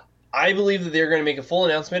at. I believe that they're going to make a full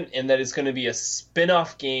announcement and that it's going to be a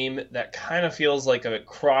spin-off game that kind of feels like a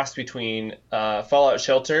cross between Fallout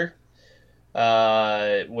Shelter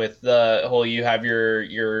with the whole you have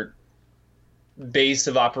your base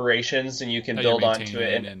of operations and you can build onto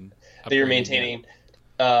it and that you're maintaining.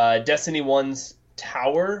 Destiny 1's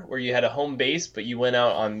Tower, where you had a home base but you went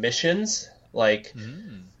out on missions like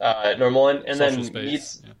normal one, and social then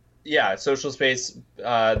space. Social space.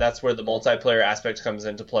 That's where the multiplayer aspect comes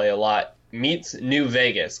into play a lot. Meets New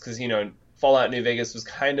Vegas, because Fallout New Vegas was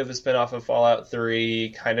kind of a spinoff of Fallout 3,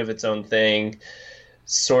 kind of its own thing.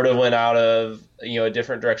 Sort of went out of a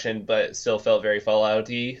different direction, but still felt very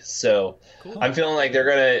Fallout-y. So cool. I'm feeling like they're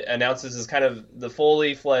going to announce this as kind of the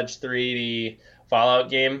fully fledged 3D Fallout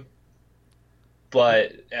game,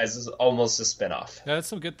 but as almost a spinoff. Yeah, that's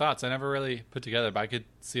some good thoughts. I never really put together, but I could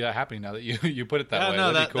see that happening now that you put it that way.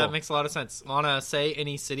 No, That'd be cool. That makes a lot of sense. Want to say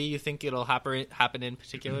any city you think it'll happen in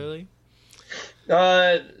particularly?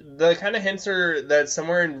 The kind of hints are that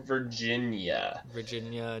somewhere in Virginia,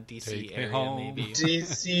 DC area, maybe.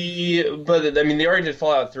 DC, but I mean they already did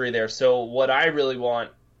Fallout 3 there. So what I really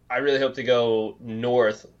hope to go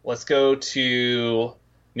north. Let's go to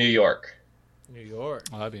New York. New York.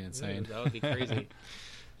 Oh, that'd be insane. Ooh, that would be crazy.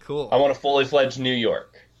 Cool. I want a fully fledged New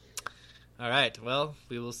York. All right. Well,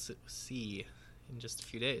 we will see in just a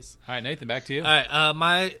few days. All right, Nathan, back to you. All right.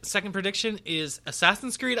 My second prediction is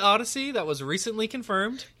Assassin's Creed Odyssey, that was recently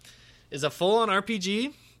confirmed, is a full-on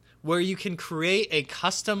RPG where you can create a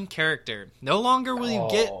custom character. No longer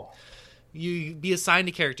will you be assigned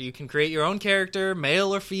a character. You can create your own character,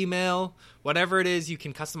 male or female, whatever it is. You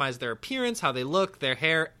can customize their appearance, how they look, their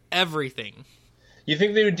hair, everything. You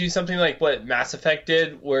think they would do something like what Mass Effect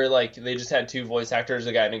did, where like they just had two voice actors,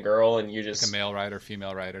 a guy and a girl, and you just like a male writer,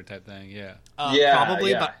 female writer type thing? Yeah,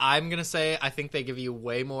 probably. Yeah. But I'm gonna say I think they give you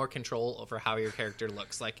way more control over how your character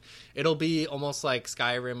looks. Like it'll be almost like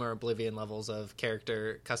Skyrim or Oblivion levels of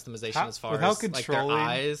character customization as far as like their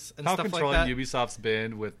eyes and stuff like that. How controlling Ubisoft's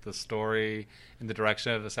been with the story and the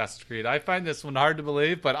direction of Assassin's Creed. I find this one hard to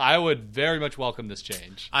believe, but I would very much welcome this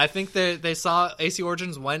change. I think that they saw AC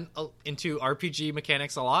Origins went into RPG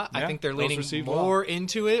mechanics a lot. I think they're leaning more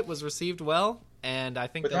into it, was received well, and I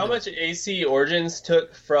think with how much AC Origins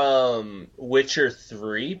took from Witcher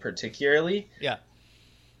 3 particularly. Yeah.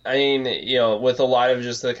 I mean, with a lot of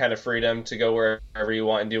just the kind of freedom to go wherever you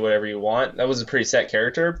want and do whatever you want, that was a pretty set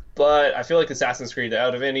character. But I feel like Assassin's Creed,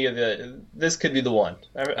 out of any of this could be the one.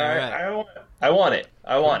 I want it.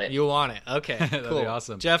 I want it. You want it. Okay, That'd cool. be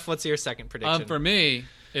awesome. Jeff, what's your second prediction? For me,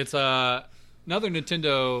 it's another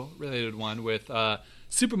Nintendo-related one with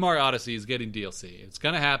Super Mario Odyssey is getting DLC. It's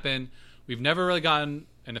going to happen. We've never really gotten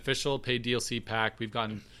an official paid DLC pack. We've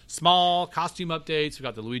gotten small costume updates. We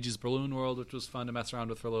got the Luigi's Balloon World, which was fun to mess around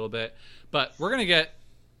with for a little bit. But we're going to get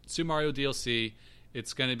Super Mario DLC.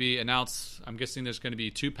 It's going to be announced. I'm guessing there's going to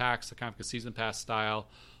be 2 packs, kind of like a season pass style,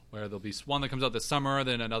 where there'll be one that comes out this summer,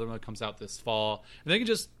 then another one that comes out this fall. And they can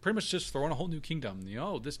just pretty much just throw in a whole new kingdom.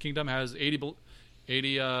 This kingdom has 80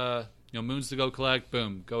 moons to go collect.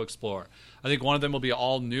 Boom, go explore. I think one of them will be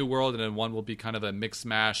all new world, and then one will be kind of a mix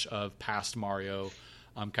mash of past Mario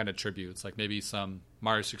kind of tributes, like maybe some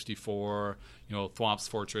Mario 64, Thwomp's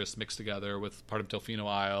Fortress mixed together with part of Delfino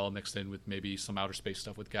Isle mixed in with maybe some outer space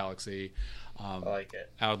stuff with Galaxy. I like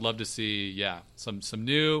it. I would love to see, some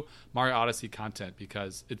new Mario Odyssey content,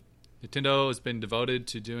 because Nintendo has been devoted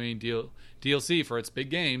to doing DLC for its big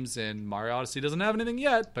games, and Mario Odyssey doesn't have anything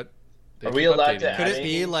yet, but Are we allowed to? Could it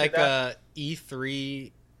be like a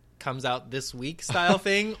E3 comes out this week style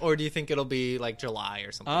thing, or do you think it'll be like July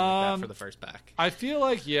or something like that for the first pack? I feel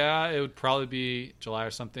like it would probably be July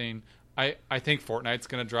or something. I think Fortnite's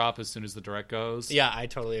going to drop as soon as the direct goes. Yeah, I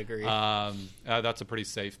totally agree. That's a pretty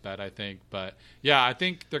safe bet, I think. But yeah, I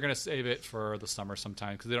think they're going to save it for the summer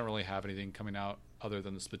sometime because they don't really have anything coming out other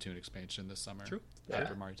than the Splatoon expansion this summer. True.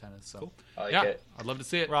 For Mario Tennis. So cool. I like it. I'd love to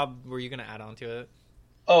see it. Rob, were you going to add on to it?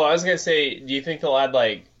 Oh, I was going to say, do you think they'll add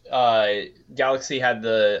like Galaxy had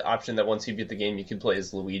the option that once you beat the game you could play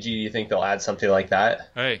as Luigi? Do you think they'll add something like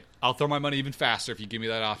that? Hey, I'll throw my money even faster if you give me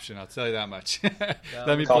that option. I'll tell you that much.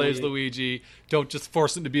 Let me play as Luigi. Don't just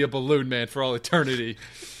force him to be a balloon man for all eternity.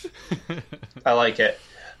 I like it.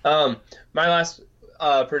 My last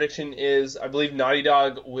prediction is I believe Naughty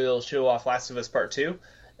Dog will show off Last of Us Part 2.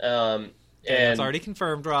 And that's already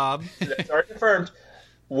confirmed, Rob. That's already confirmed.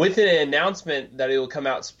 With an announcement that it will come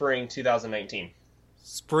out spring 2019.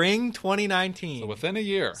 Spring 2019. So within a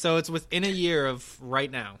year. So it's within a year of right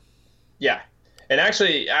now. Yeah. And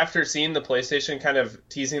actually, after seeing the PlayStation kind of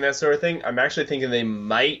teasing that sort of thing, I'm actually thinking they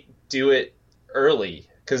might do it early.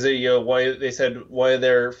 Because they said one of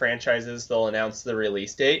their franchises, they'll announce the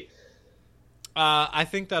release date. I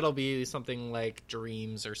think that'll be something like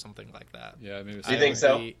Dreams or something like that. Yeah, maybe. Do you think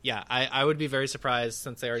so? Yeah, I would be very surprised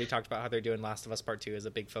since they already talked about how they're doing Last of Us Part 2 as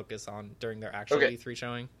a big focus on during their actual E3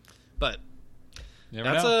 showing. But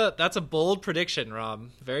that's a bold prediction, Rob.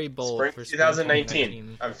 Very bold. Spring for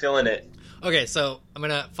 2019. I'm feeling it. Okay, so I'm going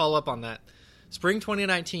to follow up on that. Spring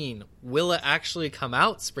 2019, will it actually come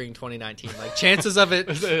out spring 2019? Like chances of it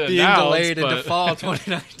being delayed into fall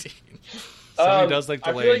 2019. Somebody does like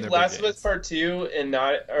delaying. I feel like Last of Us Part 2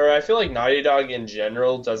 I feel like Naughty Dog in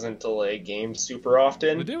general doesn't delay games super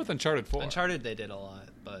often. They did with Uncharted 4. Uncharted they did a lot,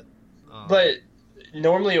 but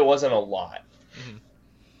normally it wasn't a lot. Mm-hmm.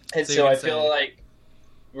 And so I feel like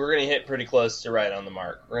we're going to hit pretty close to right on the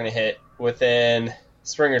mark. We're going to hit within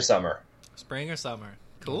spring or summer. Spring or summer.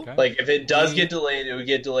 Cool. Okay. Like if it does get delayed, it would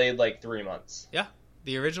get delayed like 3 months. Yeah.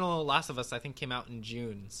 The original Last of Us I think came out in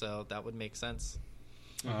June, so that would make sense.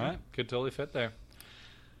 All right, could totally fit there.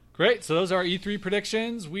 Great, so those are our E3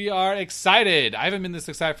 predictions. We are excited. I haven't been this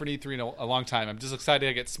excited for an E3 in a long time. I'm just excited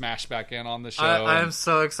to get Smash back in on the show. I'm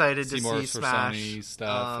so excited to more see Smash. Sony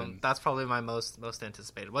stuff. That's probably my most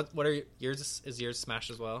anticipated. What are yours? Is yours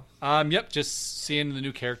Smash as well? Yep, just seeing the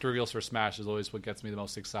new character reveals for Smash is always what gets me the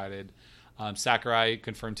most excited. Sakurai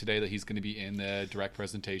confirmed today that he's going to be in the direct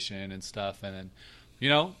presentation and stuff, and then,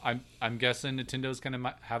 I'm guessing Nintendo's going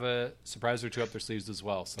to have a surprise or two up their sleeves as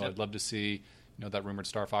well. So I'd love to see, that rumored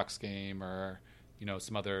Star Fox game or,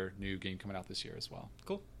 some other new game coming out this year as well.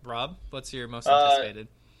 Cool. Rob, what's your most anticipated?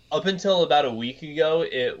 Up until about a week ago,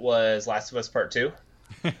 it was Last of Us Part 2.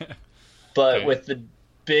 But with the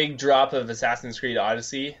big drop of Assassin's Creed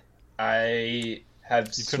Odyssey, I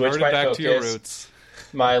have switched my back focus. To your roots.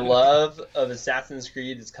 My love of Assassin's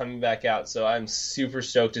Creed is coming back out, so I'm super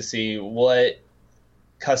stoked to see what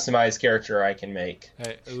customized character I can make.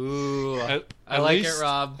 Hey, ooh, I like it,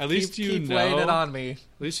 Rob. At least keep laying it on me. At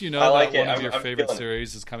least that one of your favorite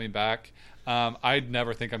series is coming back. I'd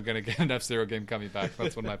never think I'm going to get an F-Zero game coming back.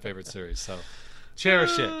 That's one of my favorite series. So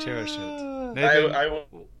cherish it. Nathan,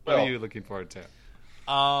 what are you looking forward to?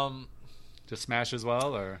 Just Smash as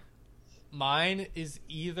well, or? Mine is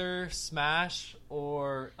either Smash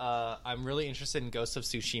or I'm really interested in Ghost of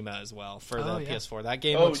Tsushima as well for the PS4. That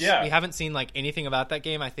game we haven't seen anything about that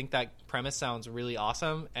game. I think that premise sounds really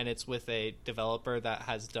awesome, and it's with a developer that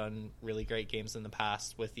has done really great games in the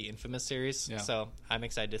past with the Infamous series. Yeah. So I'm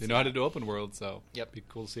excited to see. They know how to do open world, so it'd be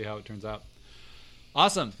cool to see how it turns out.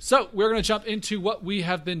 Awesome. So we're going to jump into what we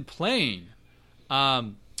have been playing.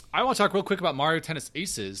 I want to talk real quick about Mario Tennis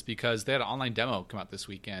Aces because they had an online demo come out this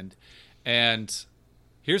weekend. And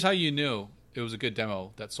here's how you knew it was a good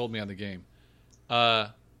demo that sold me on the game.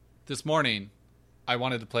 This morning, I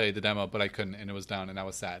wanted to play the demo, but I couldn't, and it was down, and I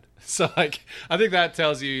was sad. So, I think that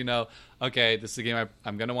tells you, okay, this is a game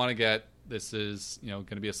I'm going to want to get. This is, going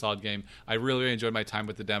to be a solid game. I really, really enjoyed my time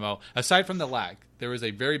with the demo. Aside from the lag, there was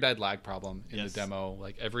a very bad lag problem in the demo.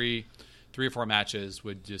 Like, every 3 or 4 matches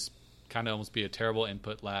would just kind of almost be a terrible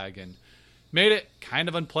input lag, and made it kind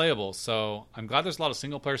of unplayable. So I'm glad there's a lot of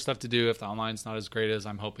single-player stuff to do if the online's not as great as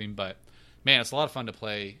I'm hoping. But, man, it's a lot of fun to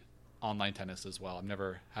play online tennis as well. I've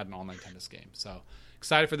never had an online tennis game. So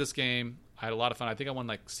excited for this game. I had a lot of fun. I think I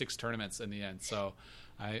won 6 tournaments in the end. So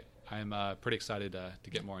I'm pretty excited to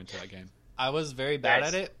get more into that game. I was very bad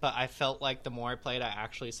at it, but I felt like the more I played, I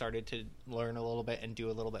actually started to learn a little bit and do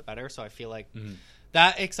a little bit better. So I feel like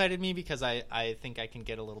that excited me because I think I can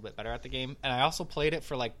get a little bit better at the game. And I also played it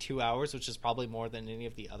for like 2 hours, which is probably more than any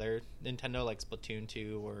of the other Nintendo, like Splatoon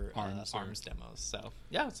 2 or ARMS demos. So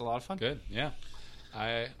yeah, it's a lot of fun. Good, yeah.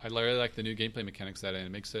 I really like the new gameplay mechanics that it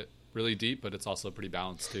makes it really deep, but it's also pretty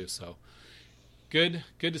balanced too. So good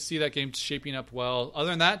to see that game shaping up well. Other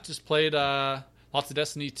than that, just played lots of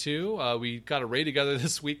Destiny 2. We got a raid together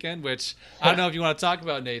this weekend, which I don't know if you want to talk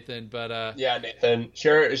about, Nathan, but yeah, Nathan,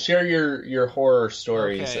 share your horror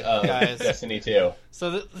stories of guys. Destiny 2.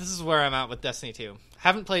 So this is where I'm at with Destiny 2.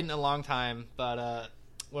 Haven't played in a long time, but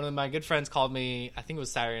one of my good friends called me, I think it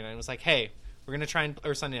was Saturday night, and was like, "Hey, we're gonna try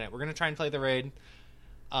or Sunday night, we're gonna try and play the raid."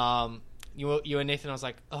 You and Nathan, I was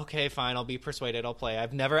like, okay, fine, I'll be persuaded, I'll play.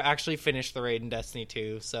 I've never actually finished the raid in Destiny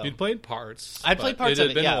 2, so... You'd played parts. I'd played parts of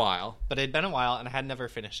it, It had been a while. But it had been a while, and I had never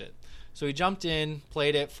finished it. So we jumped in,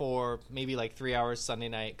 played it for maybe like 3 hours Sunday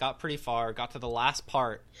night, got pretty far, got to the last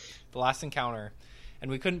part, the last encounter, and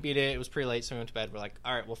we couldn't beat it. It was pretty late, so we went to bed. We're like,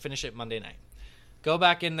 all right, we'll finish it Monday night. Go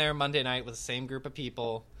back in there Monday night with the same group of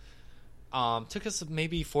people. Took us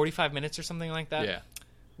maybe 45 minutes or something like that. Yeah.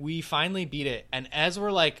 We finally beat it, and as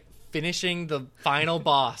we're like finishing the final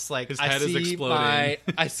boss, like his head is exploding.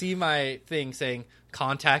 I see my thing saying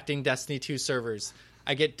contacting Destiny 2 servers.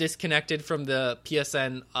 I get disconnected from the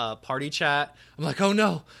PSN party chat. I'm like, oh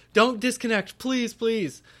no, don't disconnect,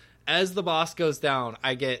 please. As the boss goes down,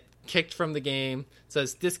 I get kicked from the game. It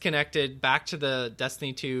says disconnected, back to the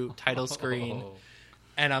Destiny 2 title screen.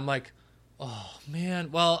 And I'm like, oh man,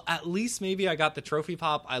 well, at least maybe I got the trophy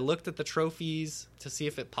pop. I looked at the trophies to see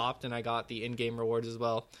if it popped, and I got the in-game rewards as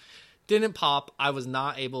well. Didn't pop. I was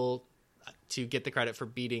not able to get the credit for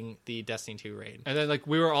beating the Destiny 2 raid. And then like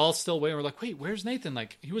we were all still waiting. We're like, wait, where's Nathan?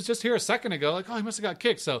 Like he was just here a second ago. Like, oh, he must have got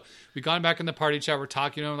kicked. So we got him back in the party chat. We're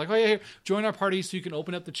talking to him like, oh yeah, here, join our party so you can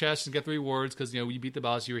open up the chest and get the rewards because we beat the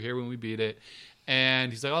boss. You were here when we beat it.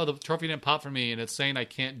 And he's like, oh, the trophy didn't pop for me, and it's saying I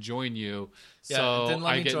can't join you, so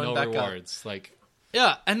I get no rewards. Like,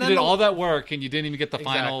 yeah, and then you did all that work, and you didn't even get the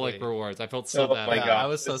final Exactly. rewards. I felt so bad. Oh my god, I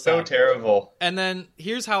was so sad. terrible. And then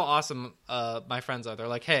here's how awesome my friends are. They're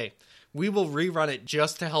like, hey, we will rerun it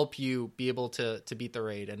just to help you be able to beat the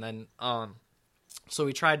raid. And then so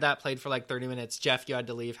we tried that, played for like 30 minutes. Jeff, you had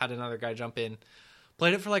to leave, had another guy jump in,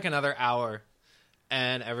 played it for like another hour,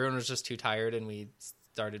 and everyone was just too tired, and we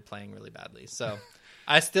started playing really badly. So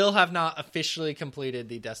I still have not officially completed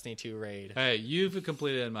the Destiny 2 raid. Hey, you've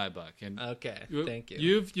completed it in my book, and okay, thank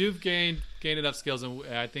you. You've gained enough skills, and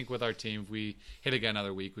I think with our team, if we hit again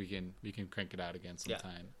another week, we can crank it out again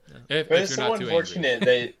sometime. Yeah. If it's you're so not too unfortunate angry.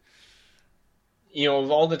 that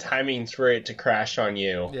of all the timings for it to crash on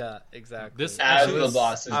you. Yeah, exactly. As the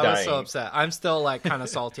boss is dying. I was so upset. I'm still like kind of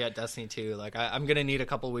salty at Destiny 2. Like I'm gonna need a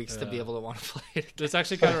couple weeks to be able to want to play it. This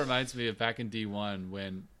actually kind of reminds me of back in D1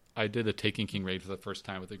 when I did the Taken King raid for the first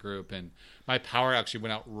time with the group, and my power actually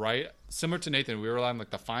went out right similar to Nathan. We were on like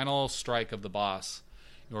the final strike of the boss,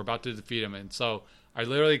 and we're about to defeat him, and so I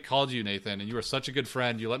literally called you, Nathan, and you were such a good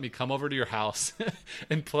friend. You let me come over to your house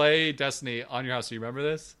and play Destiny on your house. Do you remember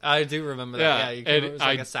this? I do remember that. Yeah, it was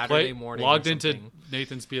like a Saturday morning. Logged into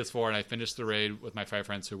Nathan's PS4, and I finished the raid with my 5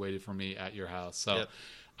 friends who waited for me at your house. So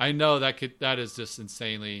I know that is just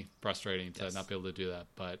insanely frustrating to not be able to do that.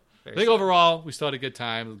 But I think overall, we still had a good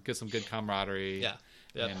time, get some good camaraderie. Yeah.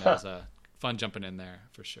 And it was fun jumping in there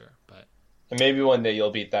for sure. But and maybe one day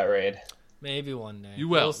you'll beat that raid. Maybe one day. You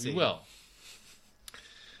will. We'll see. You will.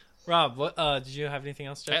 Rob, what did you have anything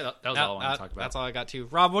else, Jeff? Yeah, that was all I wanted to talk about. That's all I got too.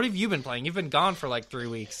 Rob, what have you been playing? You've been gone for like 3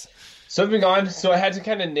 weeks. So I've been gone. So I had to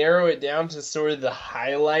kind of narrow it down to sort of the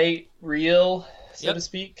highlight reel, so to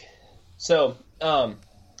speak. So,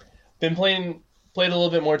 been played a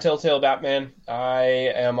little bit more Telltale Batman.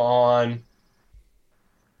 I am on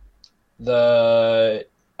I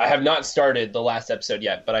have not started the last episode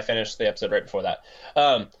yet, but I finished the episode right before that.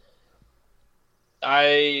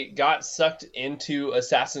 I got sucked into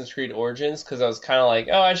Assassin's Creed Origins because I was kind of like,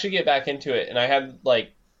 oh, I should get back into it. And I had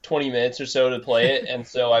like 20 minutes or so to play it, and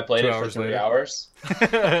so I played it for 3 hours.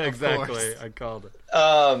 Exactly. I called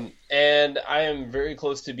it. And I am very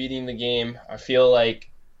close to beating the game. I feel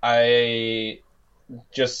like I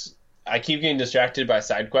keep getting distracted by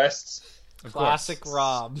side quests. Classic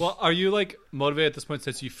Rob. Well, are you like motivated at this point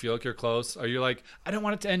since you feel like you're close? Are you like, I don't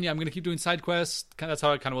want it to end yet, I'm going to keep doing side quests? That's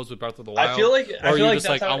how it kind of was with Breath of the Wild. I feel like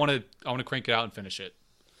I want to crank it out and finish it.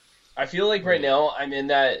 I feel like right now I'm in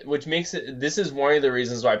that, which makes it. This is one of the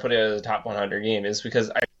reasons why I put it as a top 100 game, is because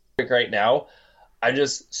I feel like right now I'm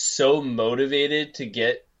just so motivated to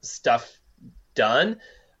get stuff done,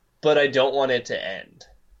 but I don't want it to end.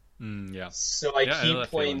 Yeah. So I keep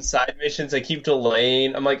playing side missions. I keep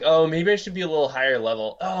delaying. I'm like, oh, maybe I should be a little higher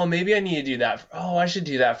level. Oh, maybe I need to do that. Oh, I should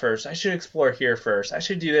do that first. I should explore here first. I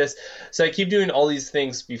should do this. So I keep doing all these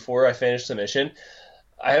things before I finish the mission.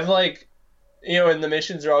 I have like, and the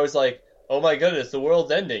missions are always like, oh my goodness, the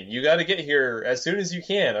world's ending. You got to get here as soon as you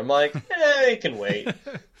can. I'm like, I can wait.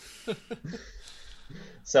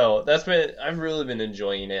 So I've really been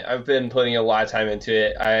enjoying it. I've been putting a lot of time into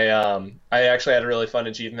it. I actually had a really fun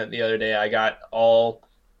achievement the other day. I got all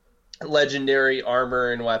legendary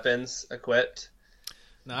armor and weapons equipped.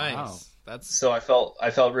 Nice. Wow. So I felt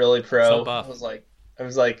really pro. So buff. I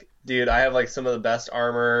was like, dude, I have like some of the best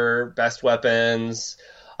armor, best weapons.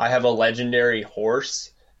 I have a legendary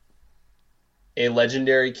horse, a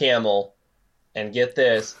legendary camel, and get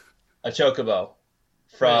this, a chocobo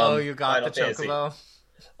from you got Final the Fantasy. Chocobo?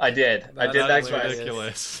 I did. I did that quest.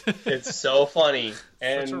 Ridiculous. It's so funny.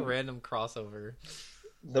 And such a random crossover.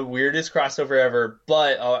 The weirdest crossover ever.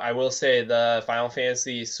 But I will say the Final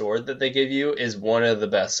Fantasy sword that they give you is one of the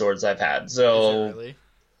best swords I've had. So is it really?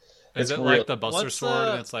 Is it like the Buster Sword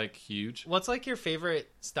and it's like huge? What's like your favorite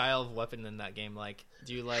style of weapon in that game? Like,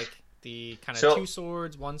 do you like the kind of two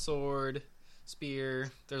swords, one sword,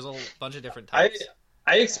 spear? There's a bunch of different types.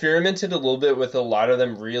 I experimented a little bit with a lot of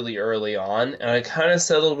them really early on, and I kind of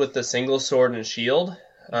settled with the single sword and shield.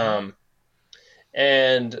 And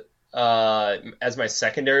as my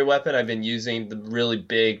secondary weapon, I've been using the really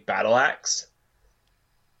big battle axe.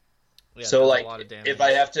 Yeah, so like, if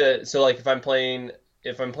I have to, if I'm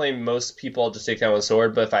playing, most people, I'll just take down with a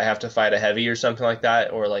sword. But if I have to fight a heavy or something like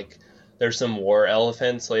that, or like there's some war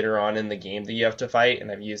elephants later on in the game that you have to fight,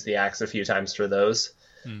 and I've used the axe a few times for those.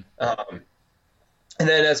 And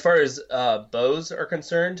then as far as bows are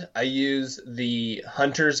concerned, I use the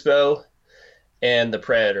hunter's bow and the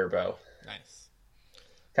predator bow. Nice.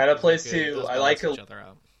 Kind of plays to I like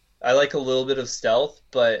a little bit of stealth,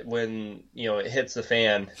 but when it hits the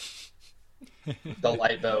fan, the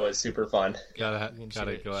light bow is super fun. Gotta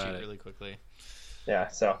go at it really quickly. Yeah,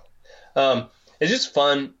 so it's just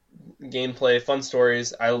fun gameplay, fun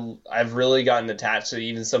stories. I've really gotten attached to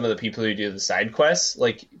even some of the people who do the side quests,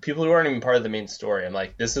 like people who aren't even part of the main story. I'm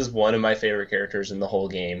like, this is one of my favorite characters in the whole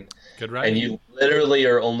game. Good writing. And you literally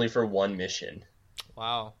are only for one mission.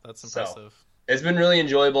 Wow, that's impressive. So, it's been really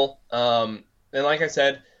enjoyable. And like I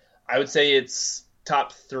said, I would say it's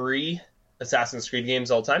top 3 Assassin's Creed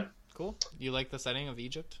games all time. Cool. You like the setting of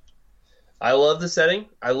Egypt? I love the setting.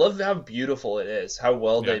 I love how beautiful it is, how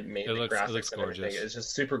well they made the graphics. It looks gorgeous. And everything. It's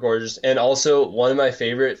just super gorgeous. And also, one of my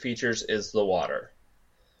favorite features is the water.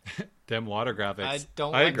 Damn water graphics. I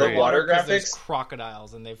don't like agree. The water graphics. There's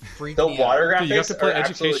crocodiles, and they freak me out. The water graphics. Dude, you have to play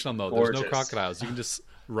educational mode. Gorgeous. There's no crocodiles. You can just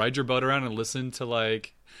ride your boat around and listen to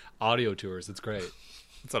like audio tours. It's great.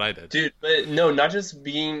 That's what I did. Dude, but no, not just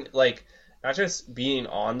being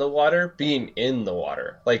on the water, being in the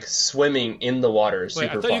water. Like, swimming in the water is super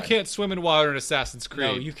fun. I thought you can't swim in water in Assassin's Creed.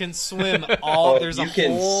 No, you can swim there's a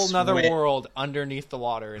whole nother world underneath the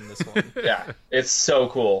water in this one. Yeah, it's so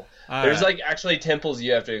cool. There's like actually temples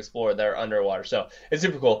you have to explore that are underwater, so it's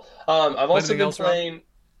super cool. I've also been playing,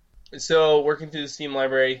 working through the Steam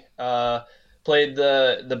library, played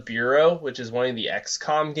the Bureau, which is one of the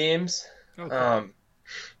XCOM games. Okay.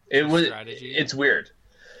 It's weird.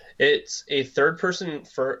 It's a third-person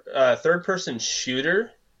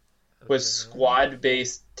shooter with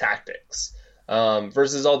squad-based tactics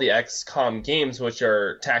versus all the XCOM games, which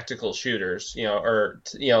are tactical shooters,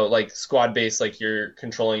 like squad-based, like you're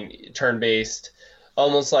controlling turn-based,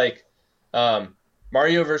 almost like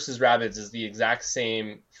Mario versus Rabbids is the exact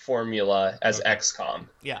same formula as XCOM.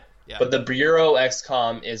 Yeah. But the Bureau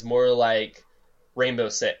XCOM is more like Rainbow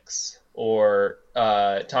Six or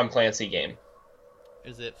Tom Clancy game.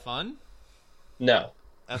 Is it fun? No.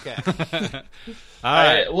 Okay. All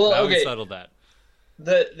right. Well, we settled that.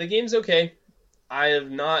 The game's okay. I have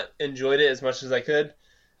not enjoyed it as much as I could.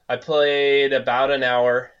 I played about an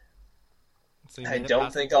hour. So I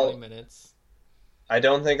don't think I'll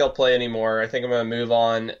play anymore. I think I'm gonna move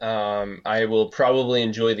on. I will probably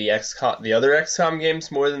enjoy the other XCOM games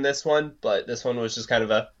more than this one, but this one was just kind of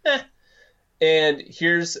a eh. And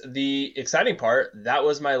here's the exciting part. That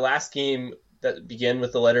was my last game that began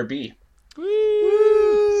with the letter B.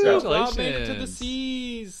 Woo! So, I'll make it to the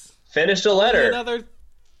seas. Finished a letter. Another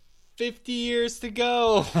 50 years to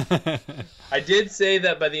go. I did say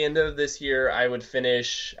that by the end of this year I would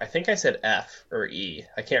finish. I think I said F or E.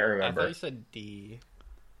 I can't remember. I thought you said D.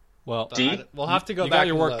 Well, D. We'll have to go you back. Got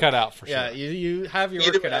your work cut out for sure. Yeah, you have your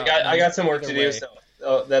work cut out. I got some work to do. So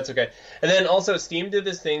Oh, that's okay. And then also, Steam did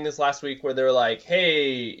this thing this last week where they're like,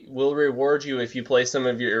 "Hey, we'll reward you if you play some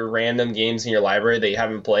of your random games in your library that you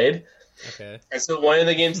haven't played." Okay. And so one of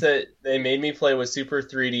the games that they made me play was Super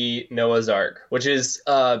 3D Noah's Ark, which is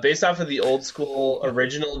based off of the old school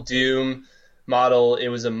original Doom model. It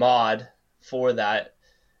was a mod for that.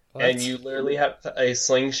 What? And you literally have a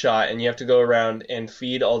slingshot, and you have to go around and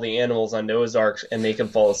feed all the animals on Noah's Ark and make them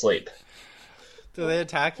fall asleep. Do they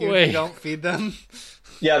attack you if you don't feed them?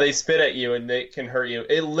 Yeah, they spit at you and they can hurt you.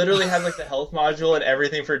 It literally has like the health module and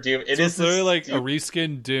everything for Doom. It's literally like a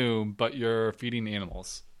reskin Doom, but you're feeding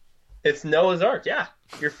animals. It's Noah's Ark, yeah.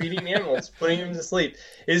 You're feeding animals, putting them to sleep.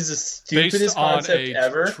 It is the stupidest concept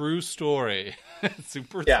ever. True story.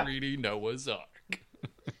 Super 3D Noah's Ark.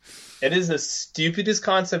 It is the stupidest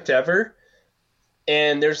concept ever.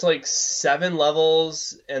 And there's like 7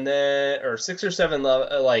 levels, and then or 6 or 7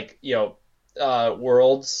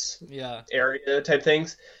 worlds, area type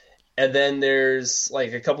things. And then there's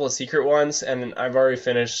like a couple of secret ones, and I've already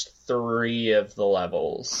finished 3 of the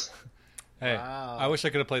levels. Hey, wow. I wish I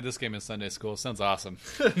could have played this game in Sunday school. Sounds awesome.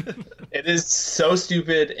 It is so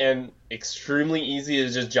stupid and extremely easy to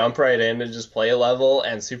just jump right in and just play a level,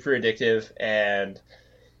 and super addictive. And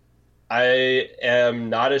I am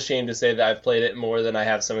not ashamed to say that I've played it more than I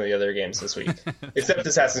have some of the other games this week, except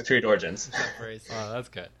Assassin's Creed Origins. Oh, that's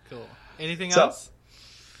good. Cool. Anything else?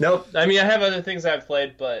 Nope. I mean, I have other things I've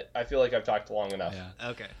played, but I feel like I've talked long enough. Yeah.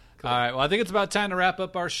 Okay. Cool. All right. Well, I think it's about time to wrap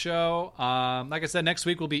up our show. Like I said, next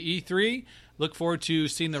week will be E3. Look forward to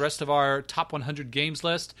seeing the rest of our top 100 games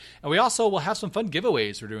list. And we also will have some fun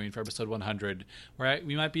giveaways we're doing for episode 100, where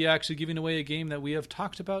we might be actually giving away a game that we have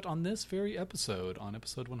talked about on this very episode, on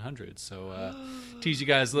episode 100. So tease you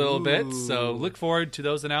guys a little bit. So look forward to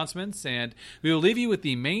those announcements. And we will leave you with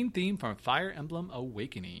the main theme from Fire Emblem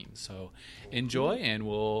Awakening. So enjoy, and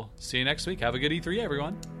we'll see you next week. Have a good E3,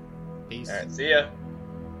 everyone. Peace. All right. See ya.